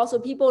there are also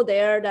people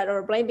there that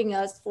are blaming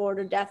us for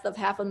the death of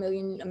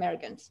 500,000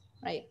 Americans,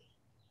 right?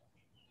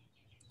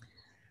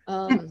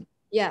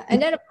 Yeah,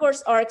 and then of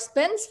course our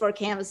expense for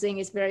canvassing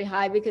is very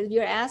high because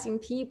you're asking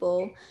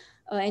people,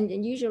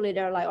 and usually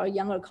they're like our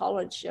younger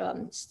college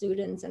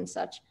students and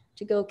such,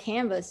 to go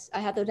canvass. I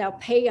have to now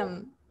pay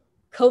them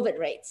COVID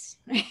rates.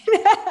 Right?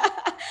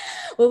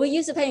 Well, we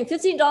used to pay him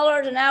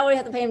 $15 an hour. We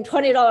have to pay him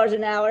 $20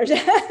 an hour.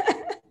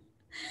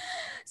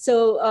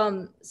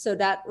 So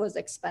that was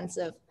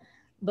expensive,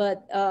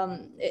 but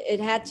it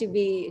had to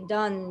be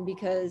done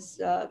because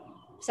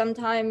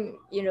sometimes,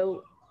 you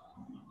know,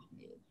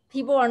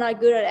 people are not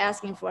good at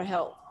asking for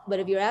help. But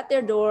if you're at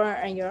their door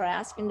and you're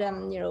asking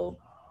them, you know,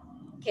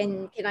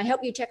 can I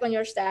help you check on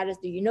your status?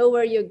 Do you know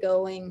where you're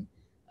going?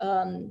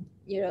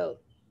 You know,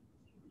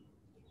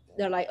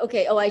 they're like,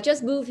 okay, oh, I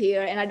just moved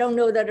here and I don't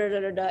know da, da, da,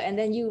 da, da. And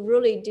then you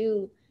really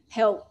do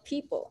help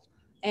people.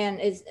 And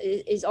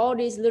it's all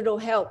these little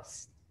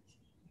helps,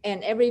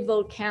 and every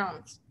vote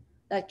counts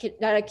that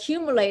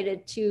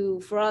accumulated to,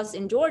 for us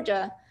in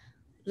Georgia,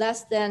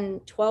 less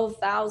than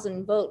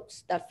 12,000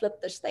 votes that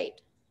flipped the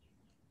state.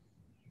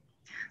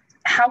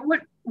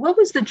 what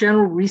was the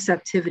general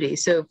receptivity?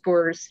 So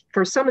for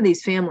some of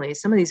these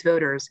families, some of these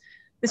voters,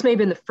 this may have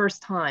been the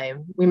first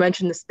time. We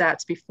mentioned the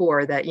stats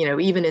before that,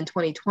 even in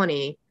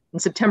 2020, in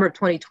September of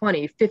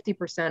 2020,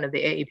 50% of the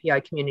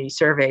AAPI community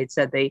surveyed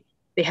said they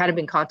hadn't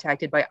been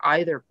contacted by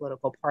either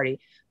political party.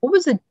 What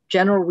was the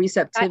general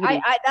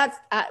receptivity? That's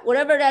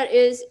whatever that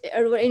is,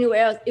 or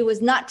anywhere else, it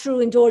was not true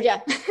in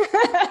Georgia.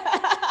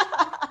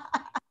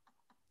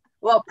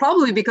 Well,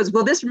 probably because,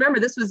 remember,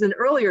 this was in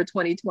earlier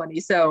 2020.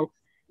 So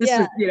this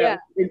was,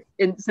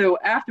 and so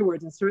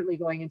afterwards, and certainly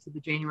going into the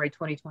January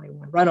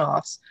 2021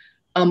 runoffs,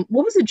 what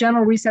was the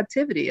general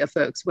receptivity of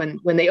folks when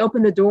they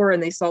opened the door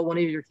and they saw one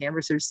of your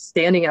canvassers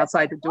standing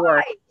outside the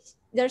door?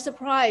 They're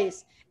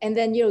surprised. And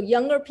then,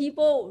 younger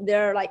people,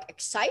 they're like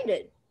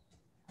excited,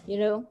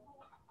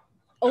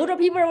 Older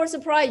people were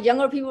surprised,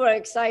 younger people were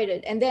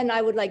excited. And then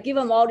I would like give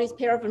them all these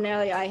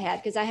paraphernalia I had,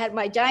 because I had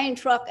my giant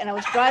truck and I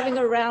was driving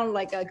around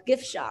like a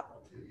gift shop.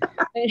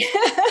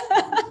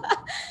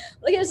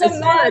 Look, here's some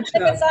maps,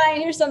 take a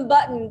sign, here's some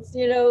buttons,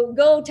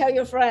 go tell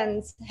your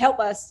friends, help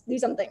us do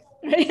something.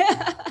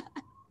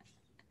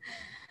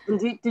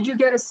 Did you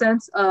get a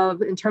sense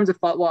of, in terms of,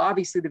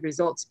 obviously the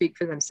results speak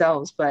for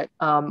themselves, but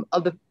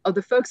of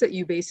the folks that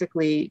you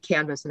basically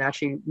canvassed and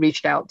actually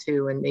reached out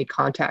to and made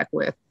contact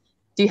with,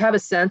 do you have a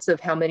sense of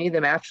how many of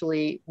them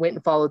actually went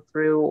and followed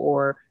through,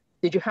 or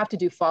did you have to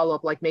do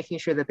follow-up, like making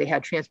sure that they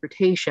had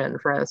transportation,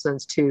 for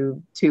instance,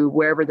 to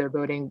wherever their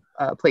voting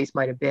place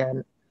might have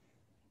been?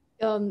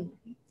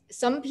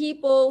 Some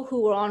people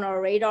who were on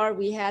our radar,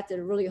 we had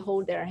to really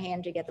hold their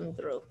hand to get them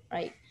through,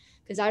 right?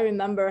 Because I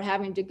remember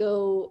having to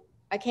go,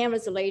 I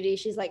canvassed a lady,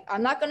 she's like,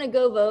 I'm not gonna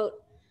go vote.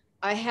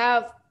 I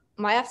have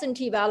my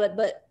absentee ballot,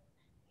 but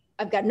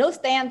I've got no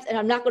stamps and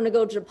I'm not gonna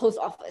go to the post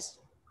office.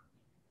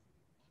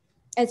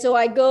 And so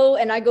I go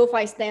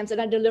find stamps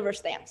and I deliver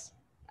stamps.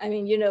 I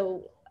mean,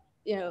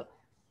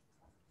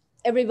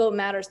 every vote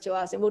matters to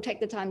us and we'll take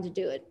the time to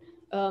do it.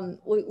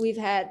 We've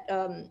had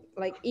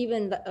like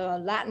even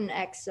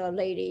Latinx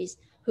ladies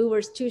who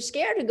were too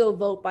scared to go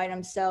vote by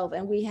themselves,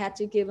 and we had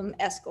to give them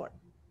escort.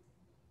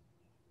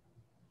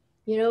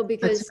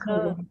 Because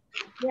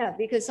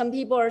because some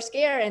people are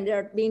scared and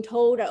they're being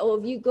told that, oh,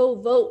 if you go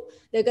vote,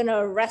 they're gonna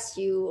arrest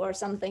you or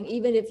something,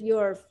 even if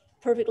you're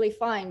perfectly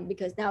fine,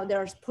 because now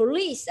there's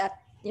police at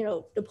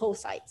the poll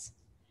sites.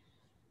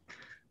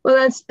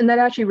 Well, that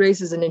actually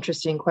raises an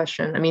interesting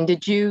question. I mean,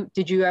 did you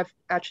have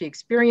actually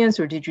experience,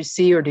 or did you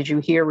see, or did you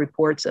hear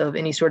reports of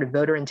any sort of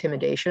voter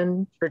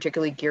intimidation,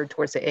 particularly geared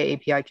towards the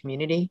AAPI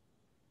community?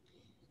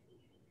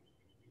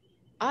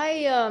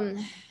 I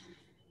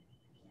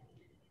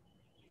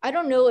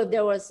don't know if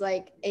there was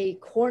like a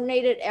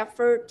coordinated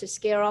effort to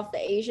scare off the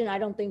Asian. I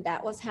don't think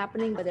that was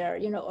happening, but there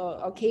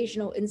are,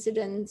 occasional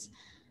incidents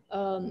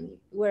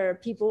where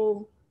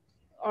people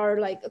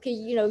are like, okay,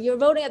 you're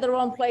voting at the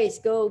wrong place,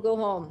 go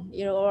home,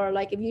 or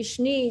like if you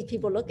sneeze,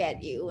 people look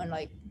at you and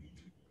like,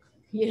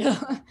 yeah,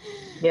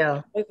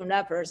 away from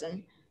that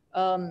person.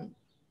 And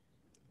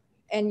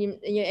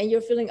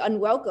you're feeling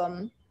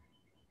unwelcome.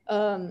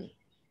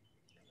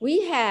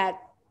 We had,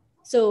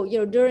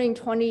 during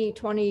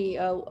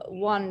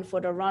 2021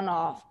 for the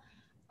runoff,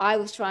 I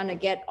was trying to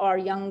get our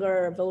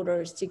younger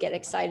voters to get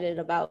excited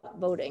about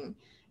voting.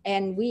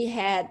 And we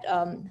had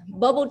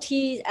bubble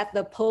tea at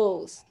the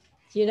polls,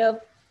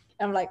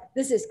 I'm like,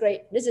 this is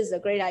great. This is a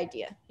great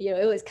idea.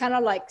 It was kind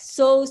of like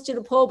souls to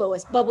the poll, but it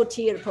was bubble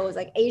tea at the polls,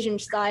 like Asian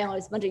style,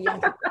 it's a bunch of young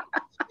people.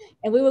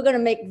 And we were going to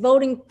make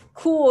voting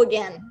cool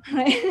again,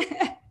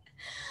 right?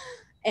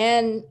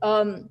 And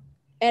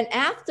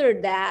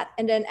after that,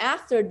 and then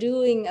after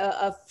doing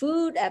a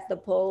food at the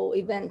poll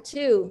event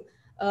too,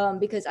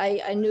 because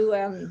I knew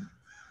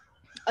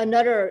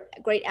another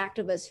great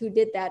activist who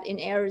did that in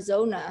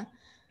Arizona,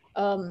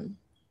 the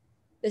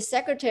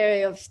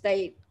Secretary of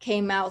State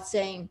came out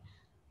saying,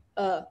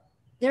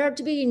 there are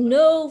to be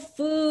no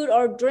food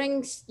or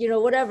drinks,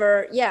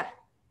 whatever,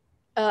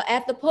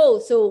 at the poll.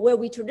 So where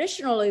we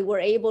traditionally were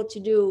able to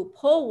do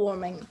poll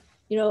warming,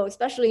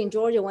 especially in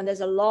Georgia, when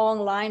there's a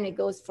long line, it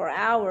goes for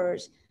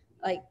hours,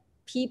 like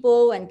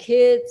people and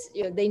kids,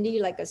 they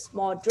need like a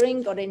small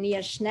drink or they need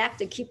a snack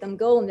to keep them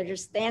going. They're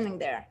just standing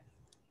there.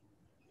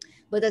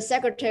 But the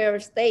Secretary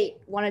of State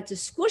wanted to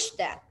squish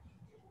that.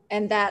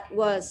 And that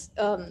was,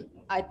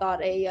 I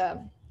thought, a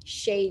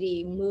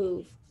shady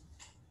move,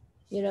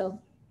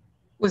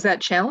 Was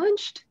that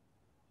challenged?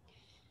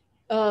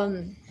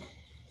 Or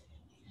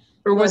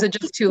was it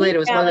just too late? It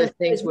was one of those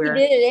things where we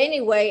did it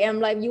anyway. And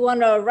like, you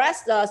want to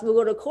arrest us, we'll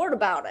go to court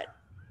about it.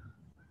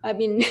 I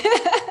mean,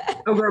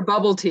 over a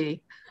bubble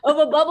tea.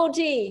 Over bubble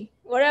tea,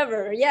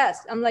 whatever.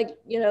 Yes. I'm like,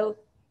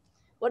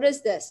 what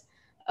is this?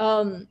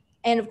 And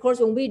of course,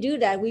 when we do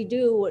that, we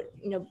do,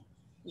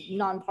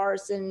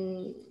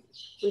 nonpartisan,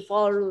 we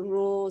follow the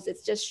rules.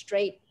 It's just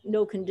straight,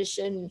 no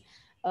condition,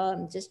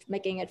 just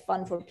making it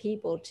fun for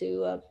people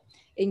to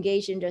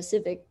engage in their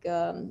civic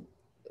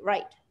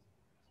right.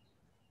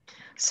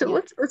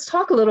 So let's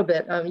talk a little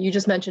bit. You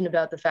just mentioned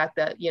about the fact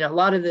that, a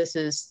lot of this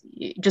is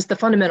just the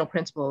fundamental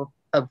principle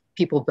of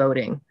people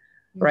voting.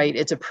 right?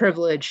 It's a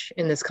privilege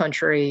in this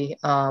country.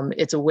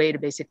 It's a way to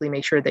basically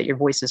make sure that your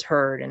voice is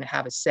heard and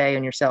have a say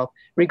in yourself,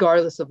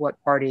 regardless of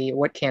what party,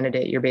 what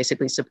candidate you're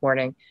basically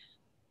supporting.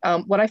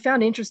 What I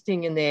found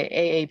interesting in the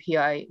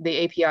AAPI,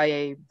 the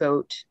APIA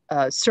vote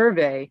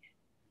survey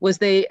was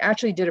they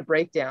actually did a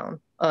breakdown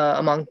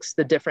amongst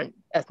the different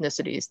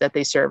ethnicities that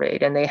they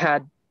surveyed. And they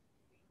had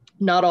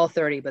not all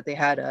 30, but they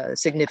had a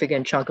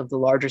significant chunk of the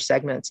larger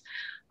segments.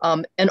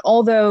 And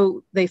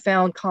although they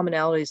found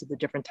commonalities of the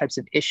different types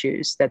of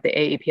issues that the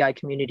AAPI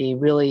community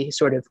really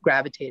sort of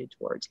gravitated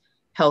towards,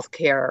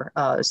 healthcare,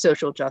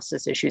 social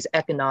justice issues,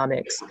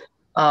 economics,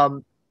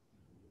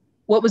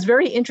 what was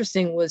very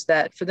interesting was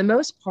that for the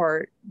most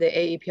part, the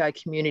AAPI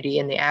community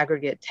in the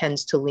aggregate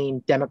tends to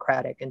lean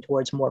democratic and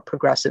towards more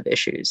progressive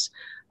issues,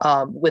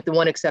 with the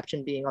one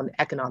exception being on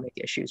the economic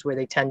issues, where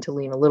they tend to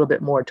lean a little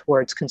bit more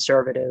towards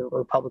conservative or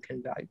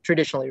Republican value,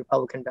 traditionally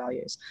Republican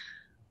values.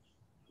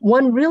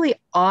 One really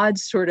odd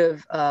sort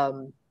of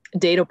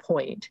data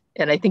point,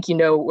 and I think you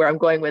know where I'm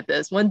going with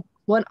this, one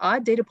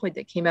odd data point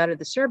that came out of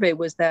the survey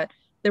was that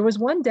there was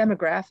one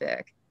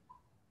demographic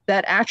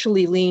that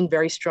actually leaned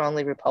very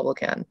strongly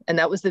Republican, and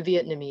that was the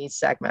Vietnamese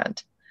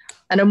segment.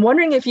 And I'm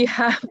wondering if you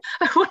have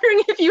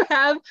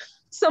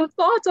some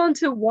thoughts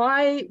onto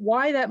why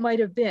that might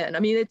have been. I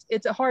mean,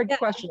 it's a hard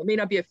question. It may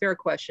not be a fair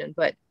question,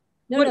 but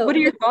what are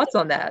your thoughts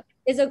on that?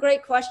 It's a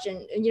great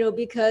question,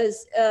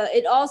 because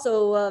it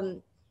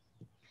also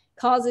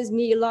causes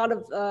me a lot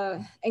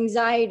of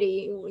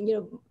anxiety.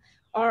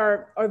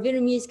 Our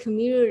Vietnamese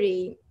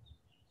community,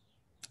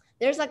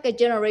 there's like a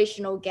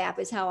generational gap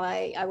is how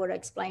I would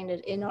explain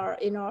it in our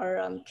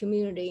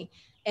community.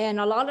 And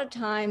a lot of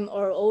time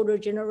our older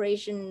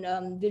generation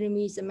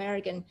Vietnamese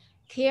American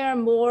care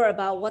more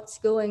about what's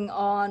going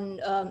on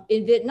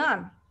in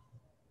Vietnam.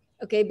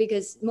 Okay,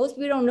 because most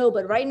people don't know,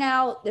 but right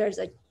now there's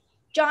a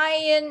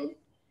giant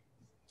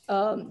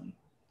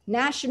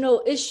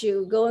national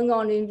issue going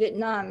on in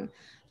Vietnam,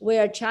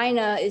 where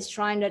China is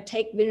trying to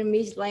take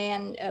Vietnamese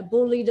land,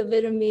 bully the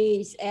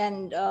Vietnamese,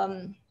 and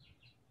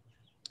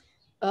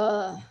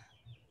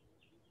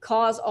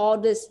cause all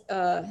this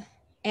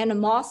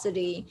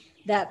animosity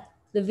that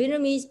the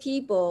Vietnamese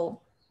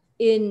people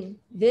in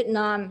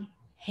Vietnam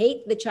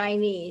hate the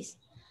Chinese.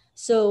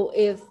 So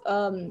if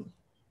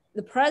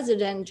the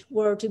president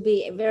were to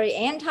be very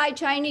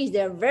anti-Chinese,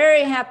 they're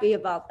very happy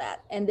about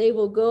that, and they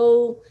will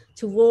go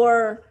to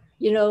war,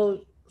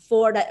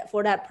 for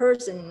that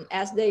person,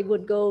 as they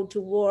would go to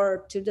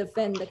war to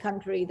defend the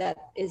country that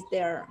is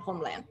their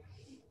homeland.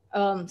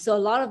 So a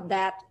lot of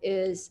that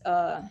is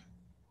that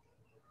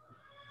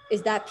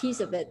piece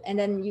of it. And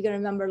then you can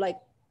remember, like,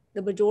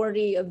 the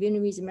majority of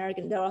Vietnamese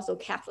Americans, they're also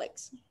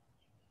Catholics,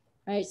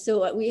 right?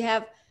 So we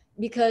have,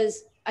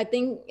 because I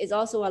think it's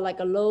also like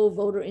a low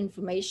voter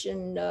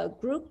information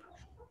group,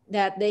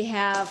 that they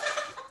have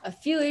a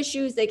few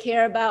issues they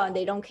care about and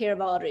they don't care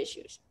about other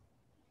issues,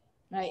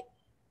 right?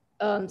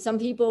 Some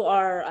people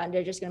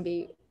they're just gonna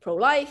be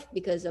pro-life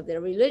because of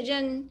their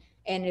religion.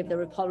 And if the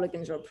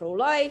Republicans are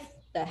pro-life,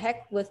 the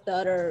heck with the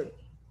other,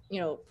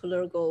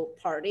 political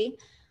party.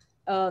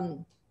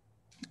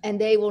 And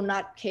they will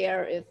not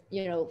care if,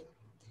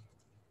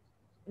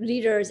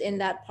 leaders in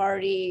that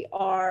party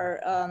are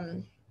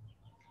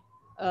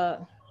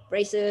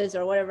racist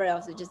or whatever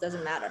else. It just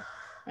doesn't matter,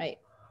 right?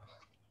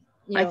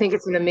 I think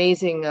it's an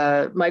amazing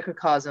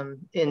microcosm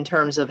in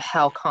terms of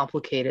how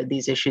complicated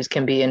these issues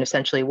can be, and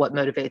essentially what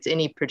motivates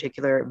any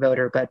particular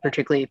voter, but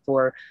particularly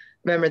for,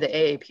 remember, the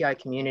AAPI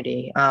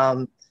community.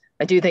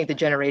 I do think the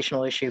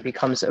generational issue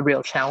becomes a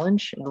real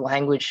challenge, and the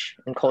language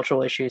and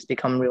cultural issues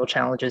become real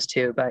challenges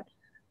too. But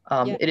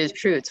it is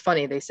true. It's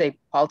funny. They say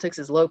politics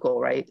is local,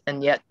 right?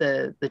 And yet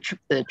the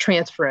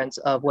transference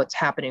of what's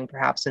happening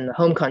perhaps in the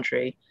home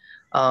country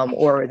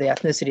or the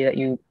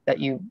ethnicity that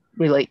you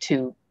relate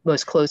to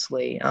most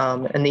closely,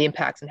 and the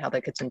impacts and how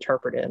that gets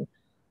interpreted,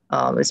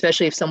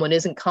 especially if someone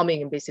isn't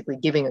coming and basically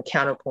giving a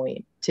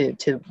counterpoint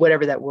to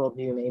whatever that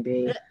worldview may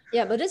be.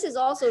 Yeah, but this is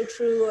also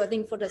true, I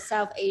think, for the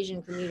South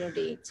Asian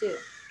community too,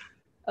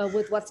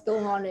 with what's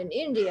going on in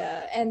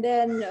India. And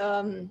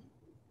then,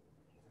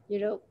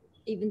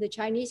 even the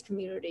Chinese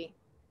community.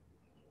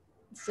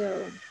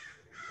 So,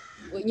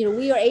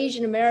 we are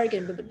Asian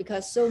American, but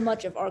because so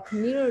much of our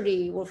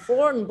community were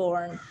foreign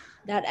born,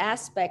 that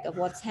aspect of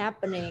what's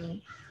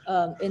happening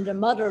in the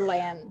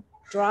motherland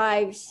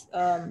drives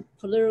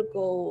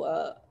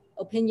political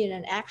opinion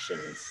and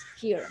actions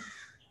here.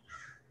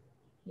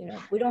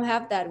 We don't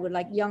have that with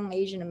like young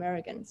Asian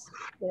Americans.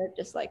 They're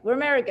just like, we're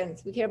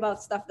Americans. We care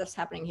about stuff that's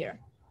happening here.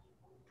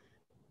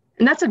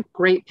 And that's a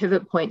great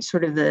pivot point,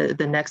 sort of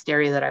the next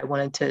area that I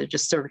wanted to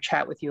just sort of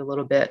chat with you a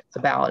little bit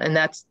about. And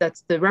that's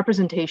the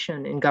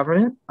representation in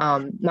government,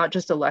 not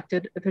just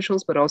elected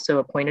officials, but also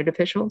appointed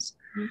officials.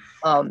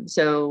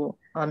 So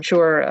I'm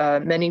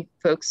sure many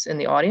folks in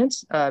the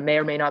audience may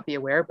or may not be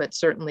aware, but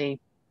certainly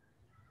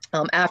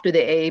after the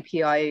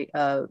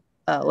AAPI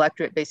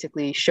electorate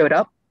basically showed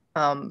up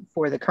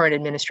for the current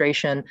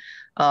administration,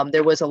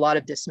 there was a lot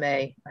of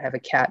dismay. I have a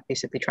cat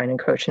basically trying to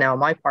encroach now on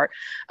my part.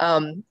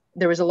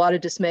 there was a lot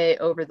of dismay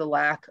over the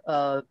lack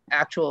of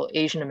actual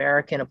Asian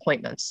American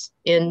appointments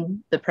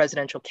in the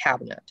presidential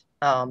cabinet.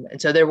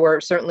 And so there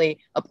were certainly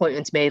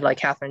appointments made, like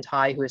Catherine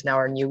Tai, who is now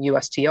our new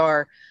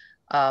USTR.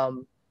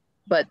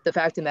 But the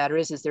fact of the matter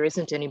is there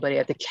isn't anybody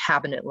at the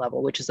cabinet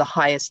level, which is the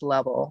highest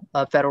level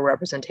of federal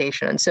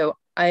representation. And so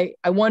I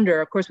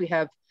wonder, of course, we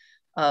have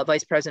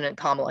Vice President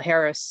Kamala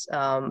Harris,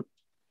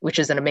 which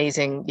is an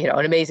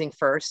amazing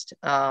first.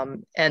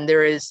 And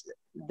there is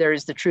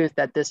the truth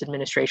that this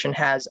administration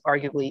has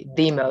arguably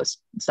the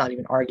most, it's not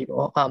even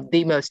arguable,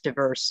 the most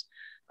diverse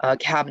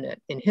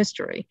cabinet in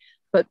history.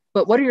 But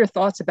what are your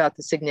thoughts about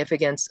the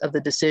significance of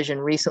the decision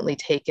recently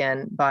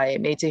taken by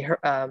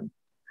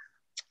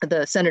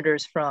the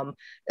senators from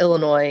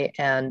Illinois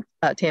and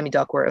Tammy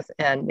Duckworth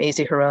and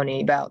Mazie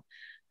Hirono about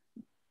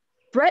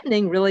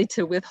threatening really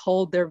to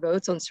withhold their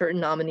votes on certain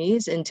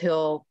nominees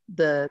until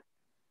the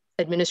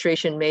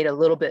administration made a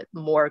little bit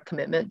more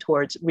commitment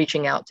towards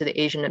reaching out to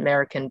the Asian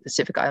American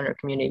Pacific Islander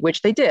community,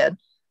 which they did.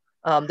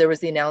 There was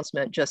the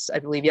announcement just, I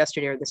believe,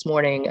 yesterday or this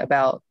morning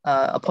about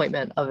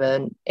appointment of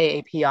an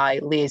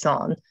AAPI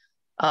liaison.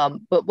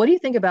 But what do you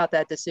think about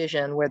that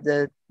decision where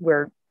the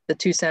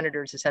two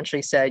senators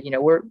essentially said,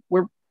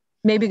 we're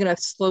maybe going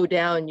to slow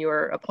down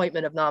your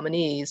appointment of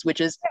nominees, which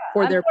is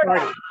for their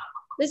party?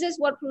 This is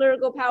what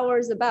political power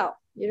is about.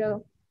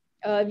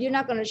 If you're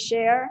not going to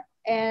share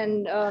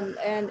and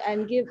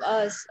give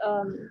us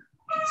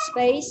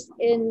space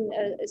in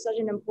such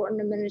an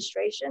important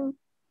administration,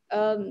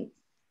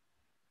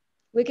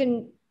 we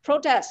can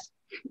protest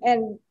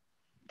and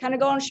kind of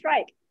go on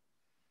strike.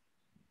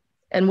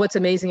 And what's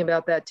amazing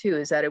about that too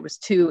is that it was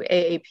two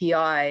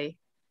AAPI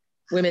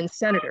women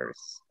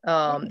senators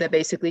that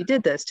basically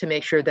did this to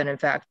make sure that in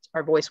fact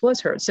our voice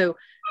was heard. So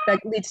that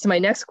leads to my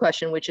next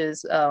question, which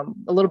is a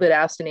little bit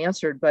asked and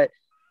answered, but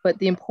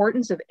the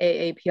importance of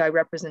AAPI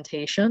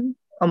representation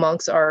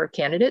amongst our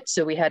candidates.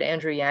 So we had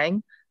Andrew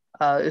Yang,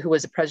 who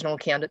was a presidential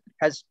candidate.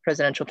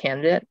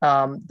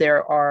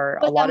 There are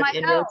a lot of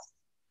inroads.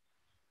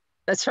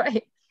 That's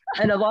right.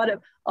 And a lot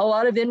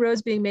of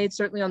inroads being made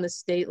certainly on the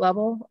state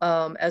level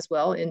as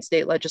well in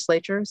state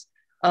legislatures.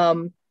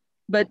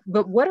 But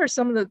what are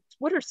some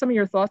of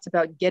your thoughts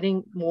about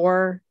getting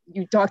more?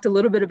 You talked a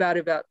little bit about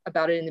it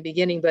in the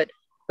beginning, but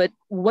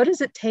what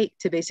does it take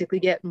to basically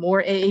get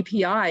more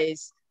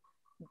AAPIs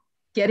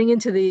getting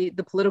into the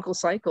political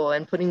cycle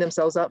and putting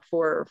themselves up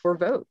for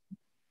vote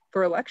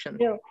for election?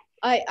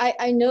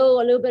 I know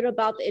a little bit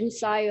about the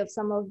inside of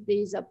some of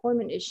these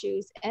appointment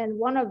issues, and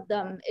one of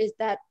them is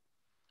that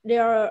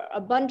there are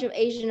a bunch of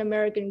Asian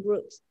American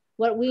groups.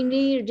 What we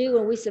need to do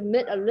when we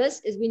submit a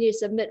list is we need to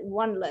submit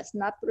one list,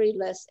 not 3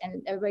 lists,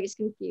 and everybody's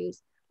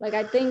confused. Like,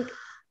 I think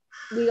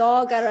we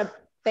all gotta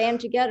band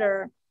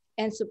together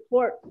and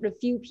support the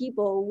few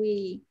people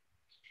we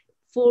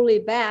fully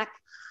back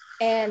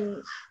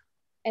and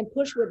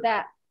push with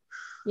that.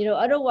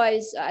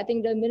 Otherwise, I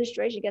think the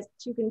administration gets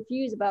too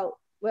confused about,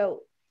 well,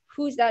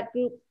 who's that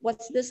group?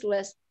 What's this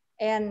list?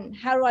 And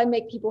how do I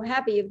make people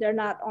happy if they're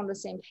not on the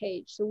same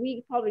page? So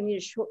we probably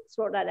need to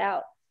sort that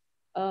out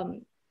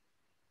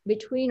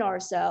between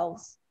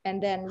ourselves,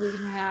 and then we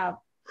can have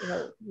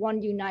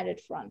one united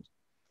front,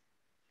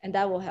 and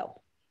that will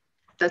help.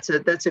 That's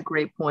a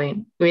great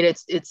point. I mean,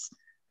 it's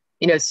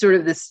sort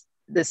of this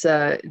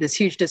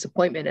huge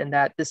disappointment in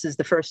that this is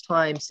the first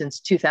time since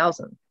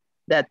 2000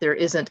 that there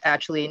isn't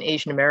actually an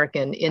Asian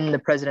American in the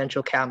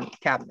presidential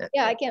cabinet.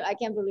 Yeah, I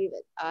can't believe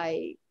it.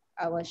 I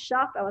was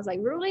shocked. I was like,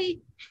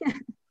 really?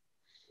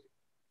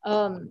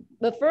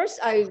 But first,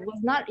 I was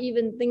not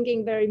even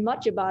thinking very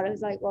much about it. I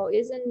was like, well,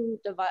 isn't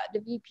the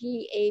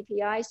VP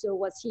AAPI? So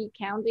was he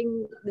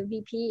counting the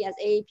VP as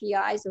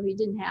AAPI? So he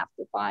didn't have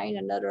to find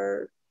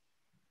another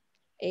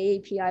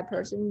AAPI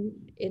person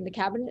in the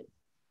cabinet?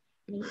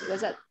 I mean,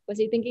 was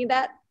he thinking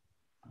that?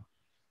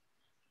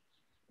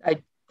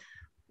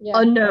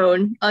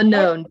 Unknown,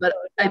 but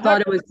I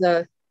thought it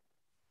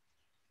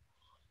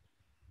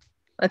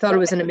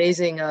was an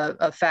amazing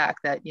fact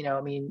that,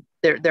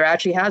 there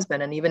actually has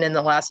been, and even in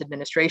the last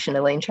administration,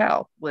 Elaine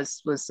Chao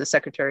was the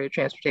Secretary of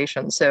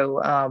Transportation. So,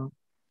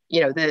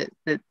 the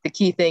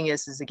key thing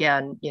is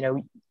again,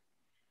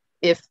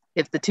 if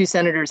the two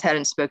senators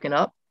hadn't spoken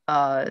up,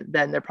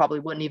 then there probably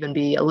wouldn't even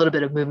be a little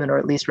bit of movement or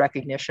at least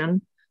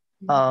recognition,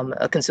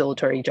 a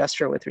conciliatory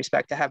gesture with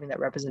respect to having that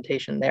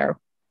representation there.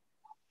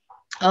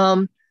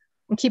 I'm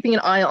keeping an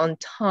eye on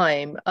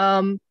time.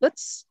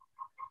 Let's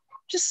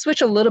just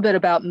switch a little bit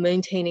about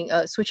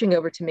switching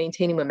over to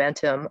maintaining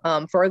momentum.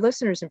 For our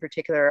listeners in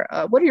particular,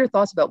 what are your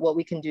thoughts about what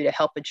we can do to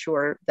help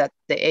ensure that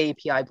the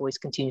AAPI voice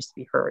continues to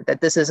be heard,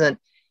 that this isn't,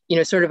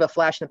 sort of a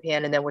flash in the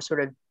pan and then we're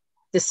sort of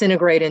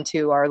disintegrate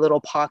into our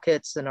little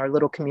pockets and our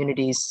little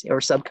communities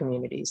or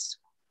sub-communities?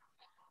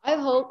 I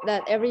hope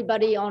that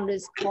everybody on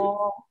this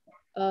call,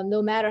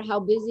 no matter how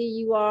busy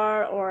you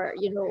are or,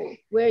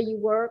 where you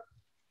work,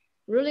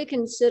 really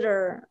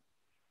consider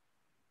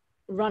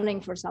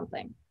running for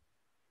something.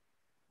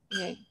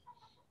 Okay,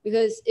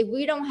 because if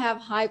we don't have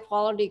high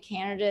quality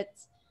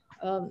candidates,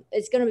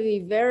 it's going to be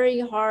very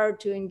hard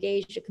to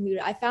engage the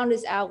community. I found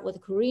this out with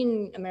the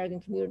Korean American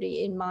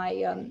community in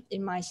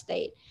my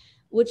state,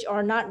 which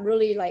are not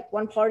really like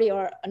one party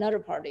or another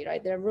party,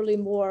 right? They're really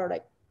more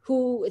like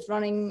who is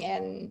running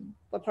and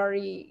what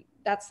party.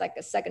 That's like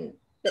a second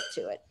bit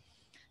to it.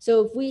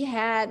 So if we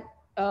had,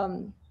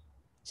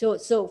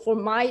 so for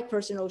my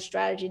personal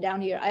strategy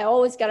down here, I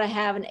always got to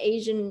have an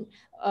Asian,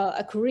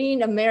 a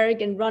Korean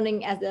American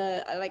running as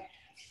like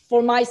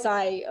for my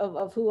side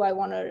of who I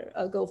want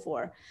to go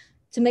for,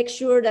 to make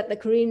sure that the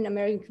Korean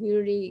American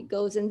community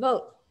goes and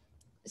vote.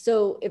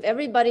 So if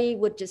everybody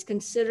would just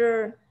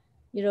consider,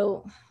 you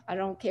know, I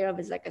don't care if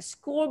it's like a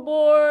school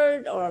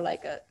board or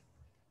like a,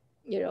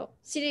 you know,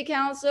 city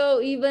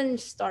council, even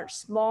start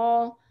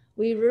small,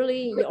 we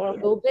really, or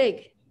go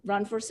big,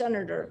 run for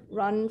senator,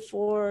 run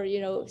for,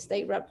 you know,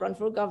 state rep, run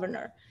for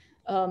governor.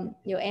 You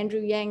know,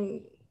 Andrew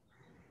Yang,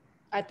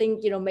 I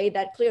think, you know, made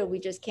that clear. We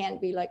just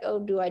can't be like, oh,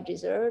 do I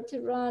deserve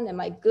to run? Am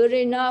I good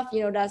enough?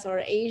 You know, that's our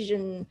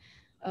Asian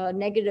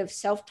negative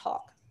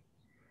self-talk.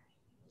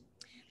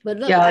 But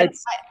look,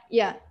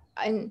 yeah,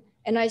 and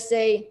I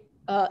say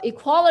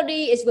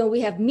equality is when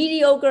we have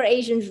mediocre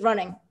Asians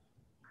running.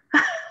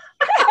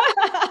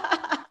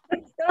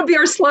 that'll be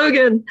our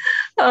slogan.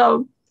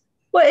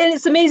 Well, and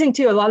it's amazing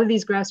too. A lot of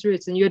these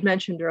grassroots, and you had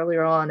mentioned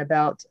earlier on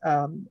about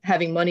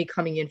having money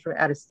coming in from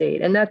out of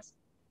state, and that's,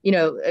 you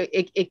know,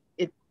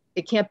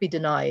 it can't be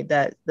denied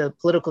that the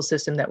political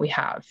system that we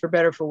have, for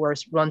better or for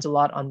worse, runs a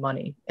lot on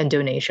money and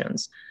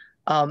donations.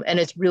 And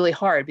it's really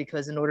hard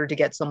because in order to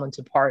get someone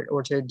to part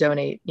or to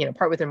donate, you know,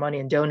 part with their money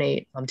and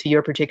donate to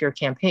your particular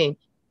campaign,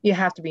 you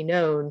have to be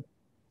known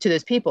to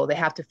those people. They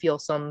have to feel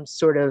some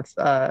sort of,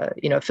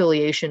 you know,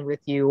 affiliation with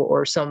you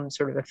or some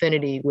sort of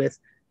affinity with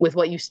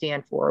what you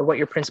stand for, or what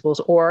your principles,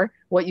 or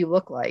what you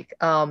look like.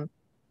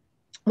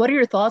 What are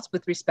your thoughts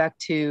with respect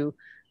to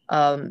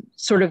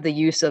sort of the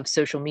use of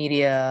social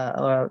media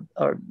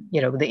or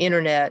you know, the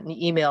internet and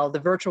email, the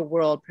virtual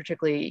world,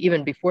 particularly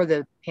even before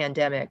the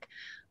pandemic,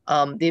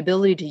 the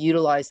ability to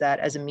utilize that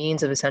as a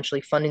means of essentially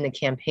funding the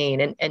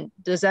campaign? And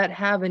does that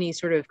have any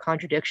sort of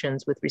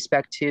contradictions with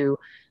respect to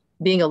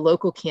being a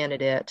local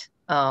candidate,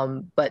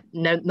 but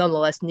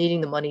nonetheless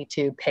needing the money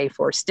to pay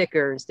for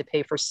stickers, to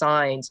pay for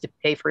signs, to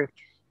pay for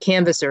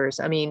canvassers?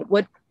 I mean,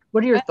 what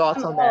are your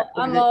thoughts on that?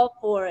 I'm all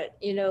for it.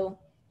 You know,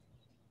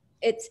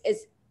 it's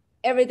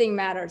everything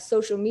matters.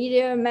 Social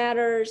media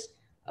matters.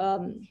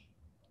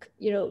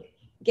 You know,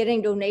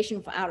 getting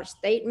donation from out of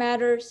state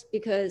matters,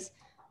 because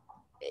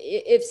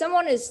if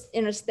someone is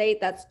in a state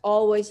that's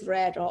always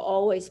red or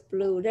always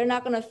blue, they're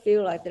not going to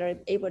feel like they're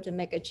able to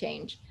make a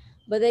change,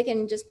 but they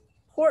can just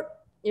port,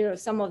 you know,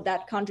 some of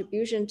that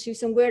contribution to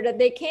somewhere that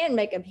they can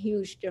make a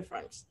huge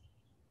difference.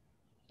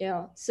 You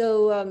know,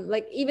 so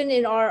like even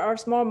in our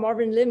Small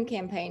Marvin Lim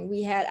campaign,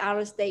 we had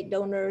out-of-state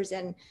donors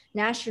and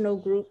national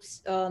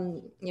groups,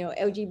 you know,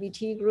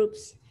 LGBT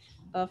groups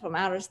from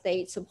out of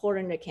state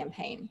supporting the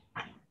campaign.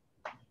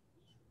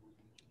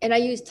 And I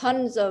use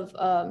tons of,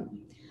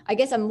 I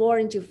guess I'm more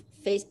into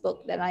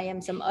Facebook than I am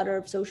some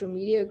other social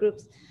media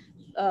groups.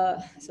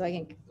 So I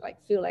can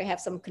like feel like I have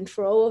some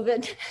control of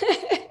it.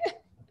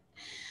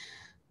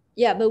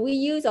 Yeah, but we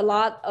use a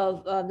lot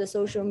of the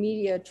social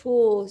media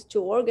tools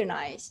to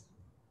organize.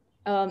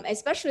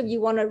 Especially if you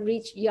want to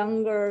reach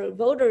younger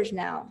voters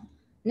now.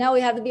 Now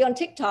we have to be on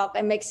TikTok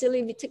and make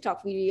silly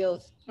TikTok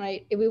videos,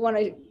 right? If we want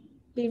to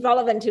be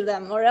relevant to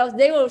them, or else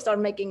they will start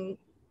making,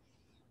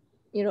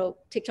 you know,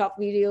 TikTok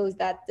videos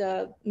that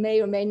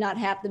may or may not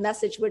have the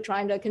message we're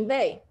trying to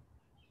convey.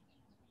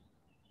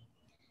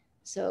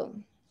 So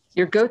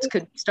your goats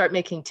could start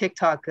making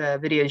TikTok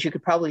videos. You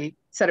could probably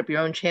set up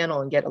your own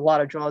channel and get a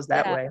lot of draws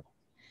that way.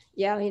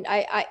 Yeah,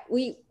 I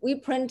mean, we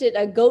printed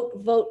a goat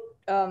vote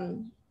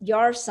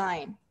yard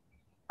sign.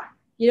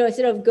 You know,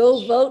 instead of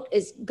go vote,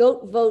 is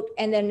goat vote,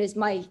 and then is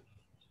my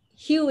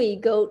Huey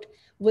goat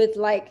with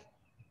like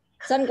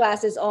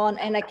sunglasses on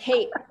and a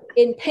cape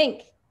in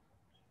pink.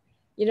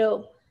 You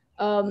know,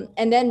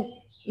 and then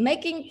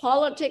making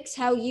politics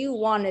how you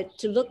want it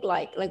to look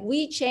like. Like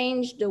we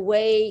changed the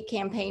way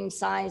campaign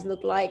signs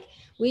look like.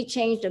 We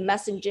changed the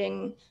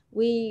messaging.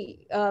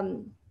 We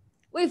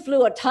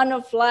flew a ton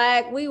of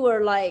flag. We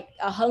were like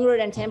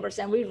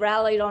 110%. We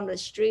rallied on the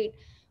street.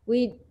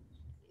 We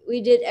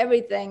did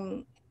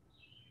everything,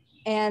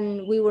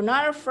 and we were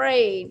not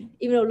afraid,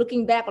 even though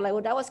looking back, we're like,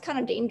 well, that was kind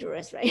of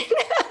dangerous, right?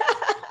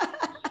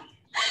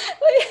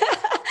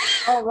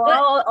 Oh,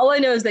 well, all I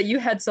know is that you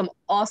had some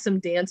awesome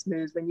dance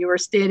moves when you were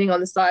standing on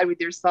the side with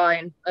your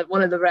sign at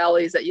one of the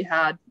rallies that you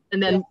had,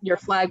 and then your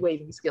flag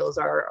waving skills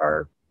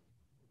are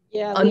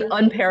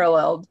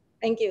unparalleled.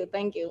 Thank you.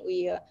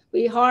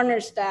 We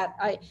harnessed that.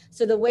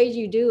 So the way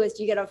you do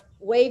is you got to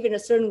wave in a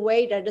certain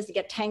way that doesn't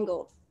get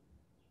tangled.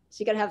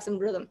 So you got to have some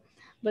rhythm.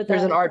 But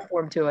there's an art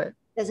form to it.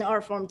 There's an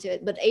art form to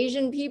it. But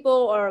Asian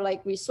people are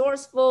like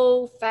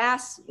resourceful,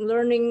 fast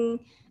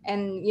learning,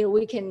 and you know,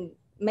 we can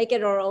make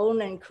it our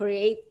own and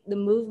create the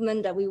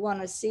movement that we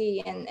want to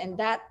see, and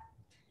that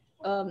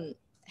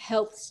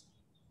helps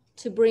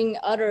to bring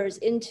others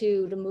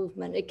into the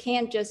movement. It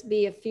can't just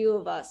be a few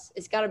of us.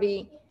 It's got to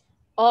be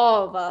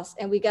all of us.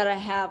 And we got to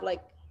have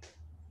like,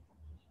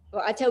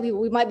 well, I tell people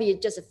we might be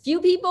just a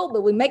few people,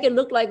 but we make it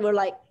look like we're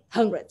like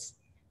hundreds.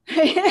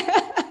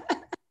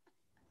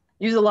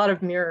 Use a lot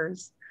of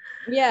mirrors.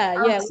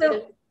 Yeah.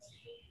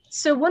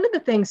 So one of the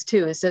things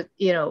too is that,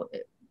 you know,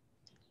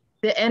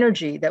 the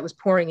energy that was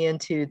pouring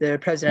into the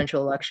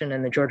presidential election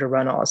and the Georgia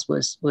runoffs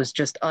was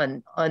just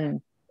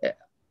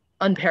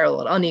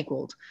unparalleled,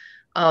 unequaled.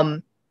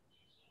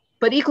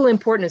 But equally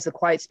important is the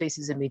quiet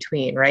spaces in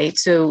between, right?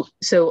 So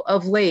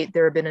of late,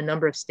 there have been a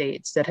number of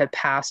states that have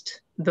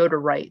passed voter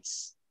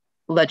rights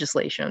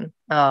legislation.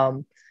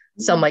 Some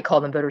might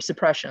call them voter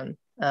suppression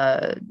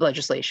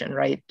legislation,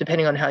 right?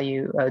 Depending on how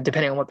you,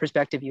 depending on what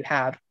perspective you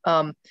have.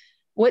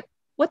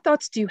 What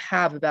thoughts do you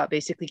have about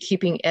basically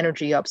keeping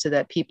energy up so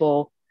that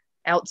people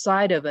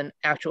outside of an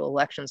actual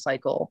election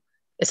cycle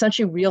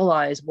essentially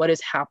realize what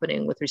is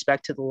happening with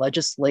respect to the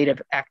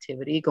legislative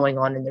activity going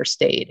on in their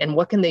state, and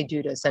what can they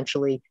do to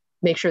essentially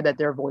make sure that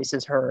their voice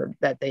is heard,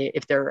 that they,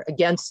 if they're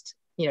against,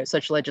 you know,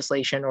 such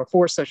legislation or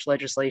for such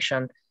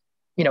legislation,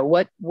 you know,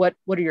 what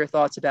are your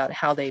thoughts about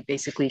how they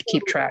basically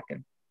keep track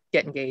and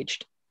get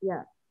engaged?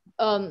 Yeah.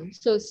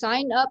 So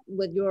sign up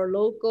with your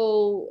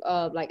local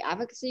like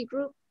advocacy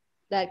group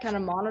that kind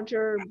of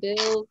monitor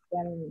bills,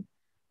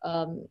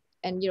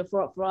 and you know,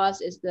 for us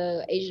it's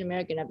the Asian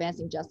American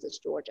Advancing Justice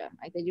Georgia.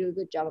 Like they do a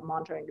good job of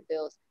monitoring the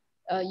bills.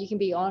 You can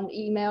be on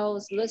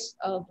emails list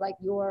of like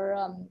your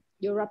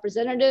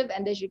representative,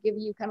 and they should give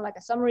you kind of like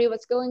a summary of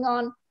what's going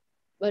on.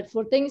 But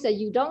for things that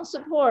you don't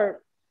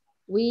support,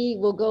 we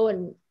will go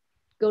to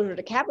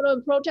the Capitol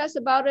and protest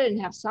about it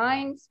and have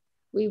signs.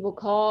 We will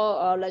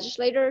call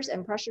legislators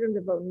and pressure them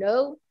to vote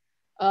no.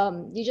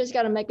 You just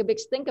got to make a big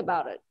stink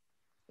about it,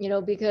 you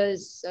know,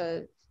 because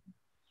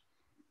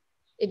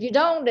if you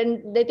don't,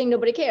 then they think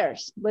nobody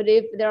cares. But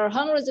if there are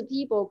hundreds of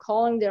people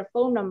calling their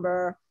phone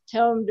number,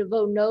 tell them to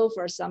vote no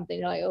for something,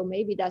 they're like, oh,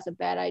 maybe that's a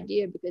bad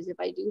idea, because if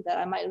I do that,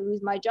 I might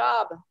lose my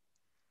job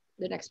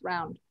the next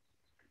round.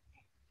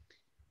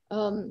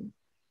 And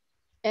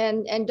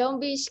don't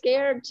be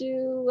scared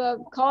to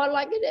call it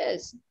like it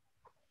is.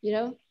 You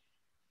know,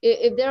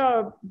 if there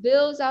are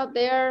bills out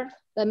there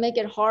that make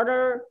it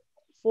harder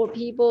for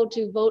people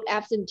to vote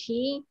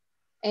absentee,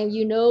 and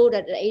you know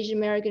that the Asian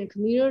American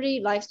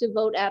community likes to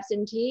vote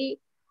absentee,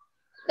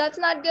 that's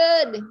not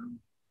good.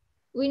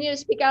 We need to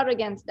speak out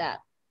against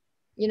that.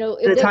 You know,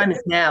 the time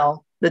is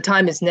now. The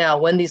time is now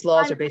when these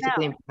laws are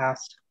basically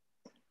passed.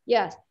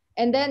 Yes,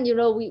 and then, you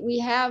know, we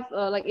have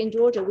like in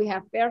Georgia, we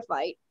have fair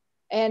fight,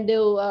 and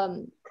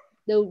they'll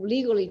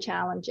legally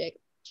challenge it,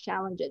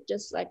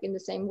 just like in the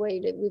same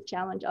way that we've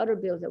challenged other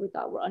bills that we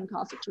thought were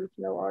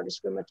unconstitutional or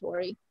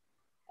discriminatory,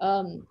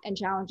 and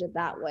challenge it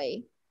that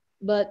way.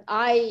 But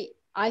I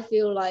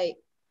feel like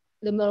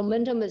the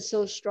momentum is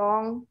so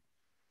strong,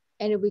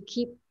 and if we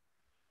keep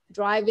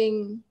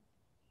driving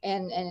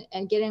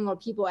and getting more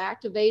people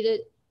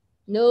activated,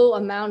 no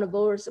amount of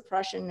voter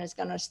suppression is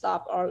going to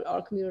stop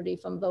our community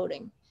from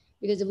voting.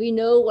 Because if we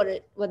know what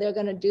they're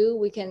going to do,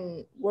 we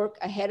can work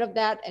ahead of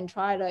that and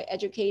try to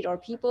educate our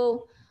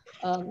people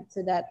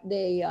so that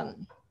they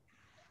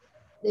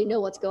know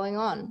what's going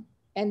on,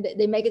 and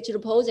they make it to the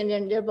polls, and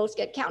then their votes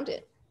get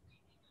counted.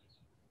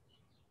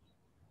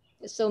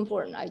 It's so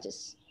important.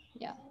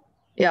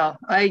 Yeah,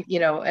 I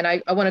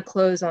want to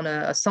close on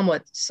a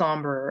somewhat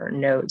somber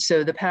note.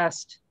 So the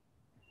past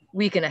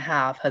week and a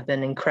half have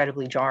been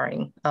incredibly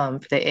jarring for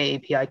the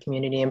AAPI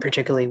community, and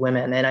particularly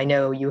women. And I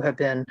know you have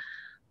been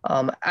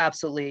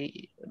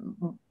absolutely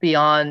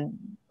beyond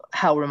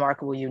how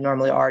remarkable you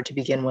normally are to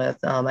begin with.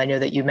 I know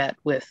that you met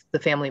with the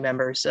family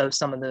members of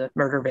some of the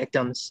murder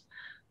victims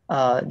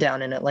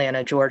down in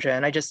Atlanta, Georgia.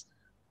 And I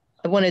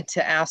wanted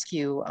to ask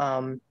you,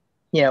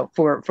 you know,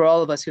 for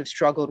all of us who've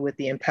struggled with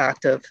the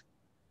impact of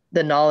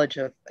the knowledge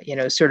of, you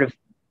know, sort of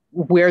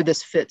where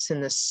this fits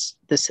in this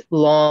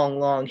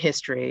long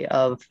history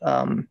of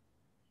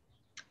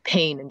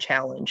pain and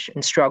challenge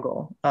and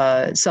struggle,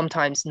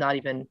 sometimes not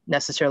even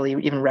necessarily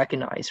even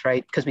recognized,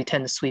 right? Because we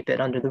tend to sweep it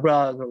under the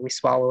rug or we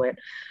swallow it.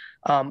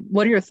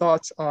 What are your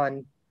thoughts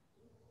on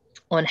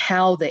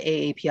how the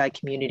AAPI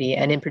community,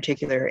 and in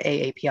particular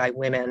AAPI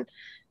women,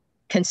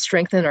 can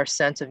strengthen our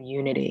sense of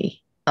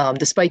unity,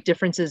 despite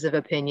differences of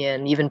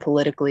opinion, even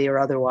politically or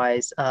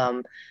otherwise,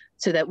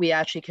 so that we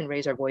actually can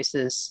raise our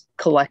voices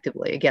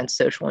collectively against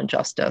social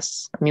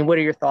injustice? I mean, what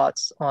are your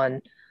thoughts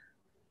on,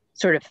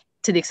 sort of,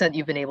 to the extent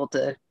you've been able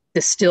to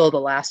distill the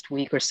last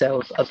week or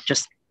so of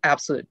just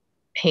absolute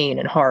pain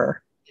and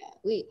horror?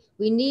 We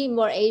need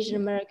more Asian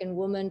American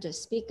women to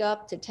speak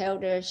up, to tell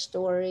their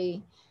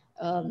story,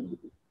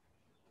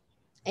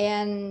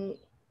 and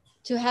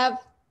to have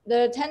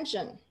the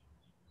attention.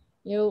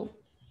 You know,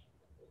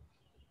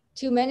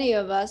 too many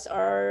of us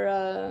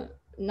are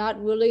not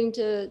willing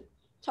to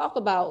talk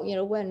about, you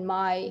know, when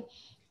my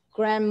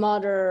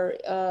grandmother,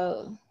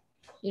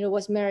 you know,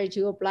 was married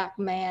to a Black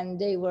man,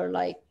 they were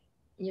like,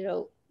 you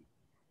know,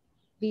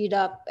 beat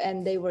up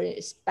and they were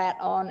spat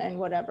on and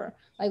whatever.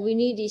 Like, we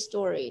need these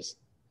stories.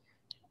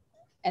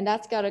 and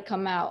that's got to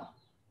come out.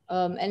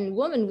 And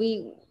women,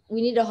 we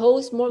need to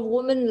host more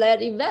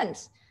women-led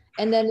events.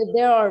 And then if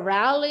there are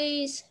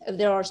rallies, if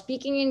there are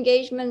speaking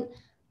engagement,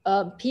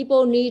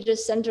 people need to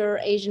center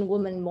Asian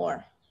women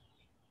more.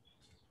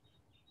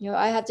 You know,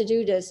 I had to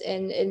do this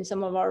in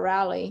some of our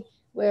rally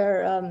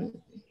where,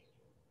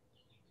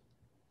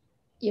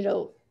 you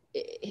know,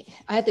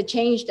 I had to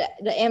change the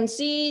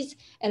MCs,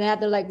 and I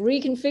had to like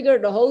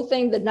reconfigure the whole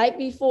thing the night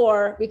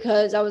before,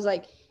 because I was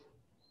like,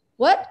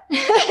 what?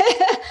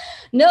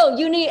 No,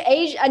 you need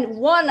Asian. And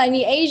one, I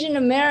need Asian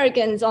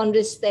Americans on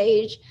this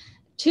stage.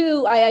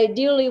 Two, I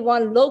ideally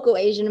want local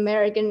Asian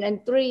American,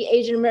 and three,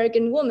 Asian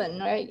American women,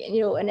 right?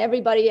 You know, and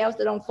everybody else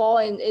that don't fall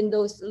in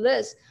those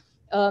lists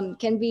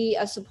can be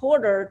a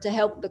supporter to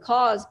help the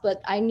cause, but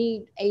I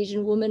need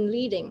Asian women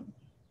leading.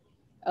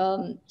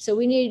 So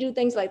we need to do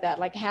things like that,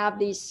 like have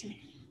these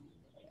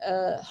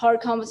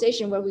hard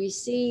conversation where we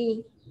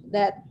see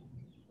that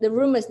the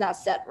room is not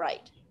set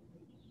right?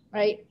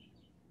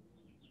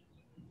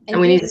 And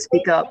we need to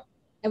speak up.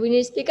 And we need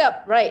to speak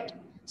up, right?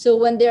 So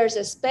when there's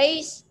a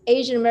space,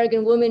 Asian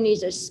American women need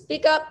to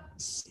speak up,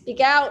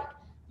 speak out,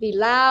 be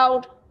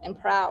loud and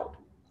proud.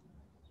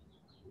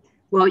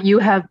 Well, you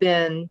have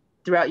been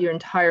throughout your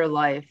entire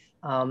life,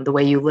 the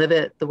way you live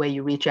it, the way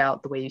you reach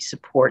out, the way you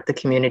support the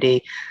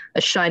community,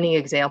 a shining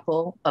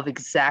example of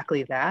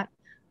exactly that.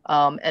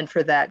 And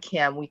for that,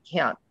 Cam, we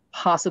can't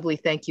possibly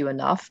thank you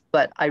enough,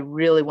 but I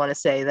really want to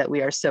say that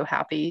we are so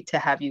happy to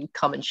have you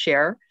come and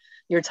share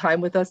your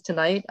time with us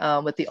tonight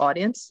with the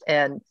audience.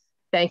 And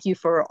thank you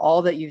for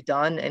all that you've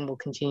done and will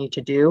continue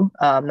to do,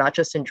 not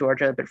just in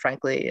Georgia, but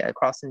frankly,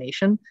 across the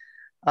nation,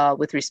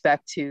 with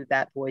respect to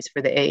that voice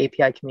for the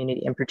AAPI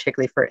community, and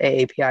particularly for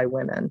AAPI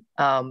women.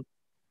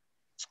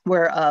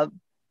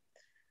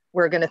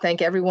 We're going to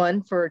thank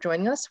everyone for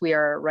joining us. We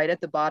are right at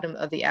the bottom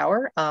of the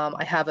hour.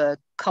 I have a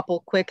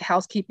couple quick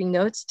housekeeping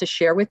notes to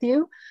share with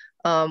you.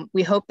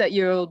 We hope that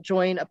you'll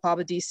join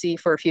APABA-DC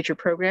for future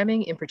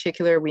programming. In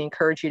particular, we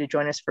encourage you to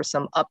join us for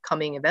some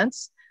upcoming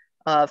events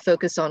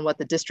focused on what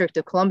the District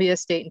of Columbia,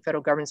 state and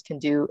federal governments can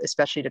do,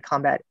 especially to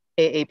combat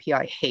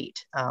AAPI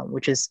hate,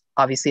 which is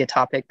obviously a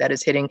topic that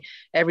is hitting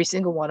every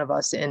single one of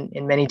us in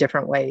many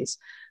different ways.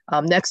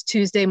 Next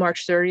Tuesday,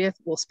 March 30th,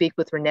 we'll speak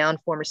with renowned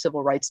former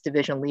Civil Rights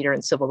Division leader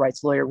and civil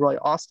rights lawyer Roy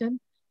Austin,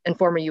 and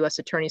former U.S.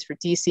 attorneys for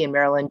DC and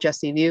Maryland,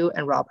 Jesse Liu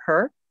and Rob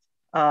Herr.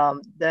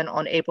 Then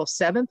on April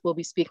 7th, we'll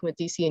be speaking with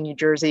DC and New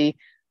Jersey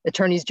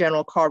Attorneys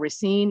General Carl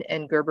Racine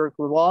and Gerber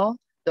Gruwal.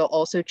 They'll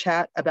also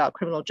chat about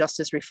criminal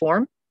justice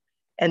reform.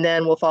 And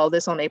then we'll follow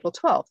this on April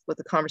 12th with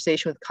a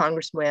conversation with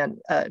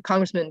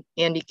Congressman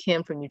Andy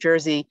Kim from New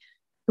Jersey,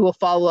 who will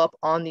follow up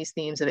on these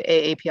themes of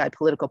AAPI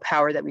political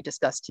power that we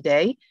discussed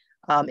today,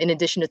 in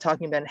addition to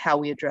talking about how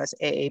we address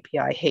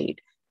AAPI hate.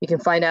 You can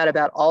find out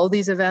about all of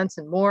these events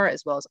and more,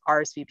 as well as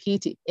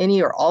RSVP to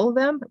any or all of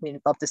them.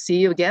 We'd love to see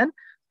you again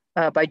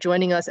by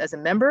joining us as a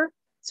member,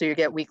 so you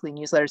get weekly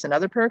newsletters and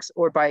other perks,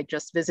 or by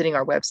just visiting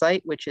our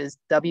website, which is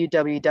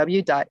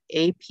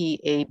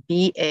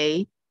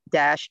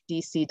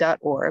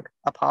www.apaba-dc.org,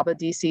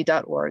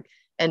 APABA-DC.org,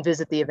 and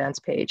visit the events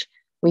page.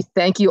 We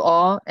thank you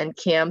all, and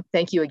Cam,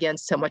 thank you again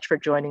so much for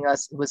joining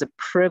us. It was a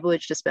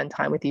privilege to spend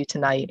time with you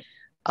tonight,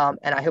 and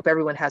I hope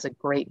everyone has a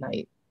great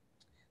night.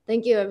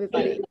 Thank you,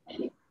 everybody.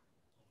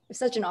 It's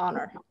such an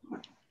honor.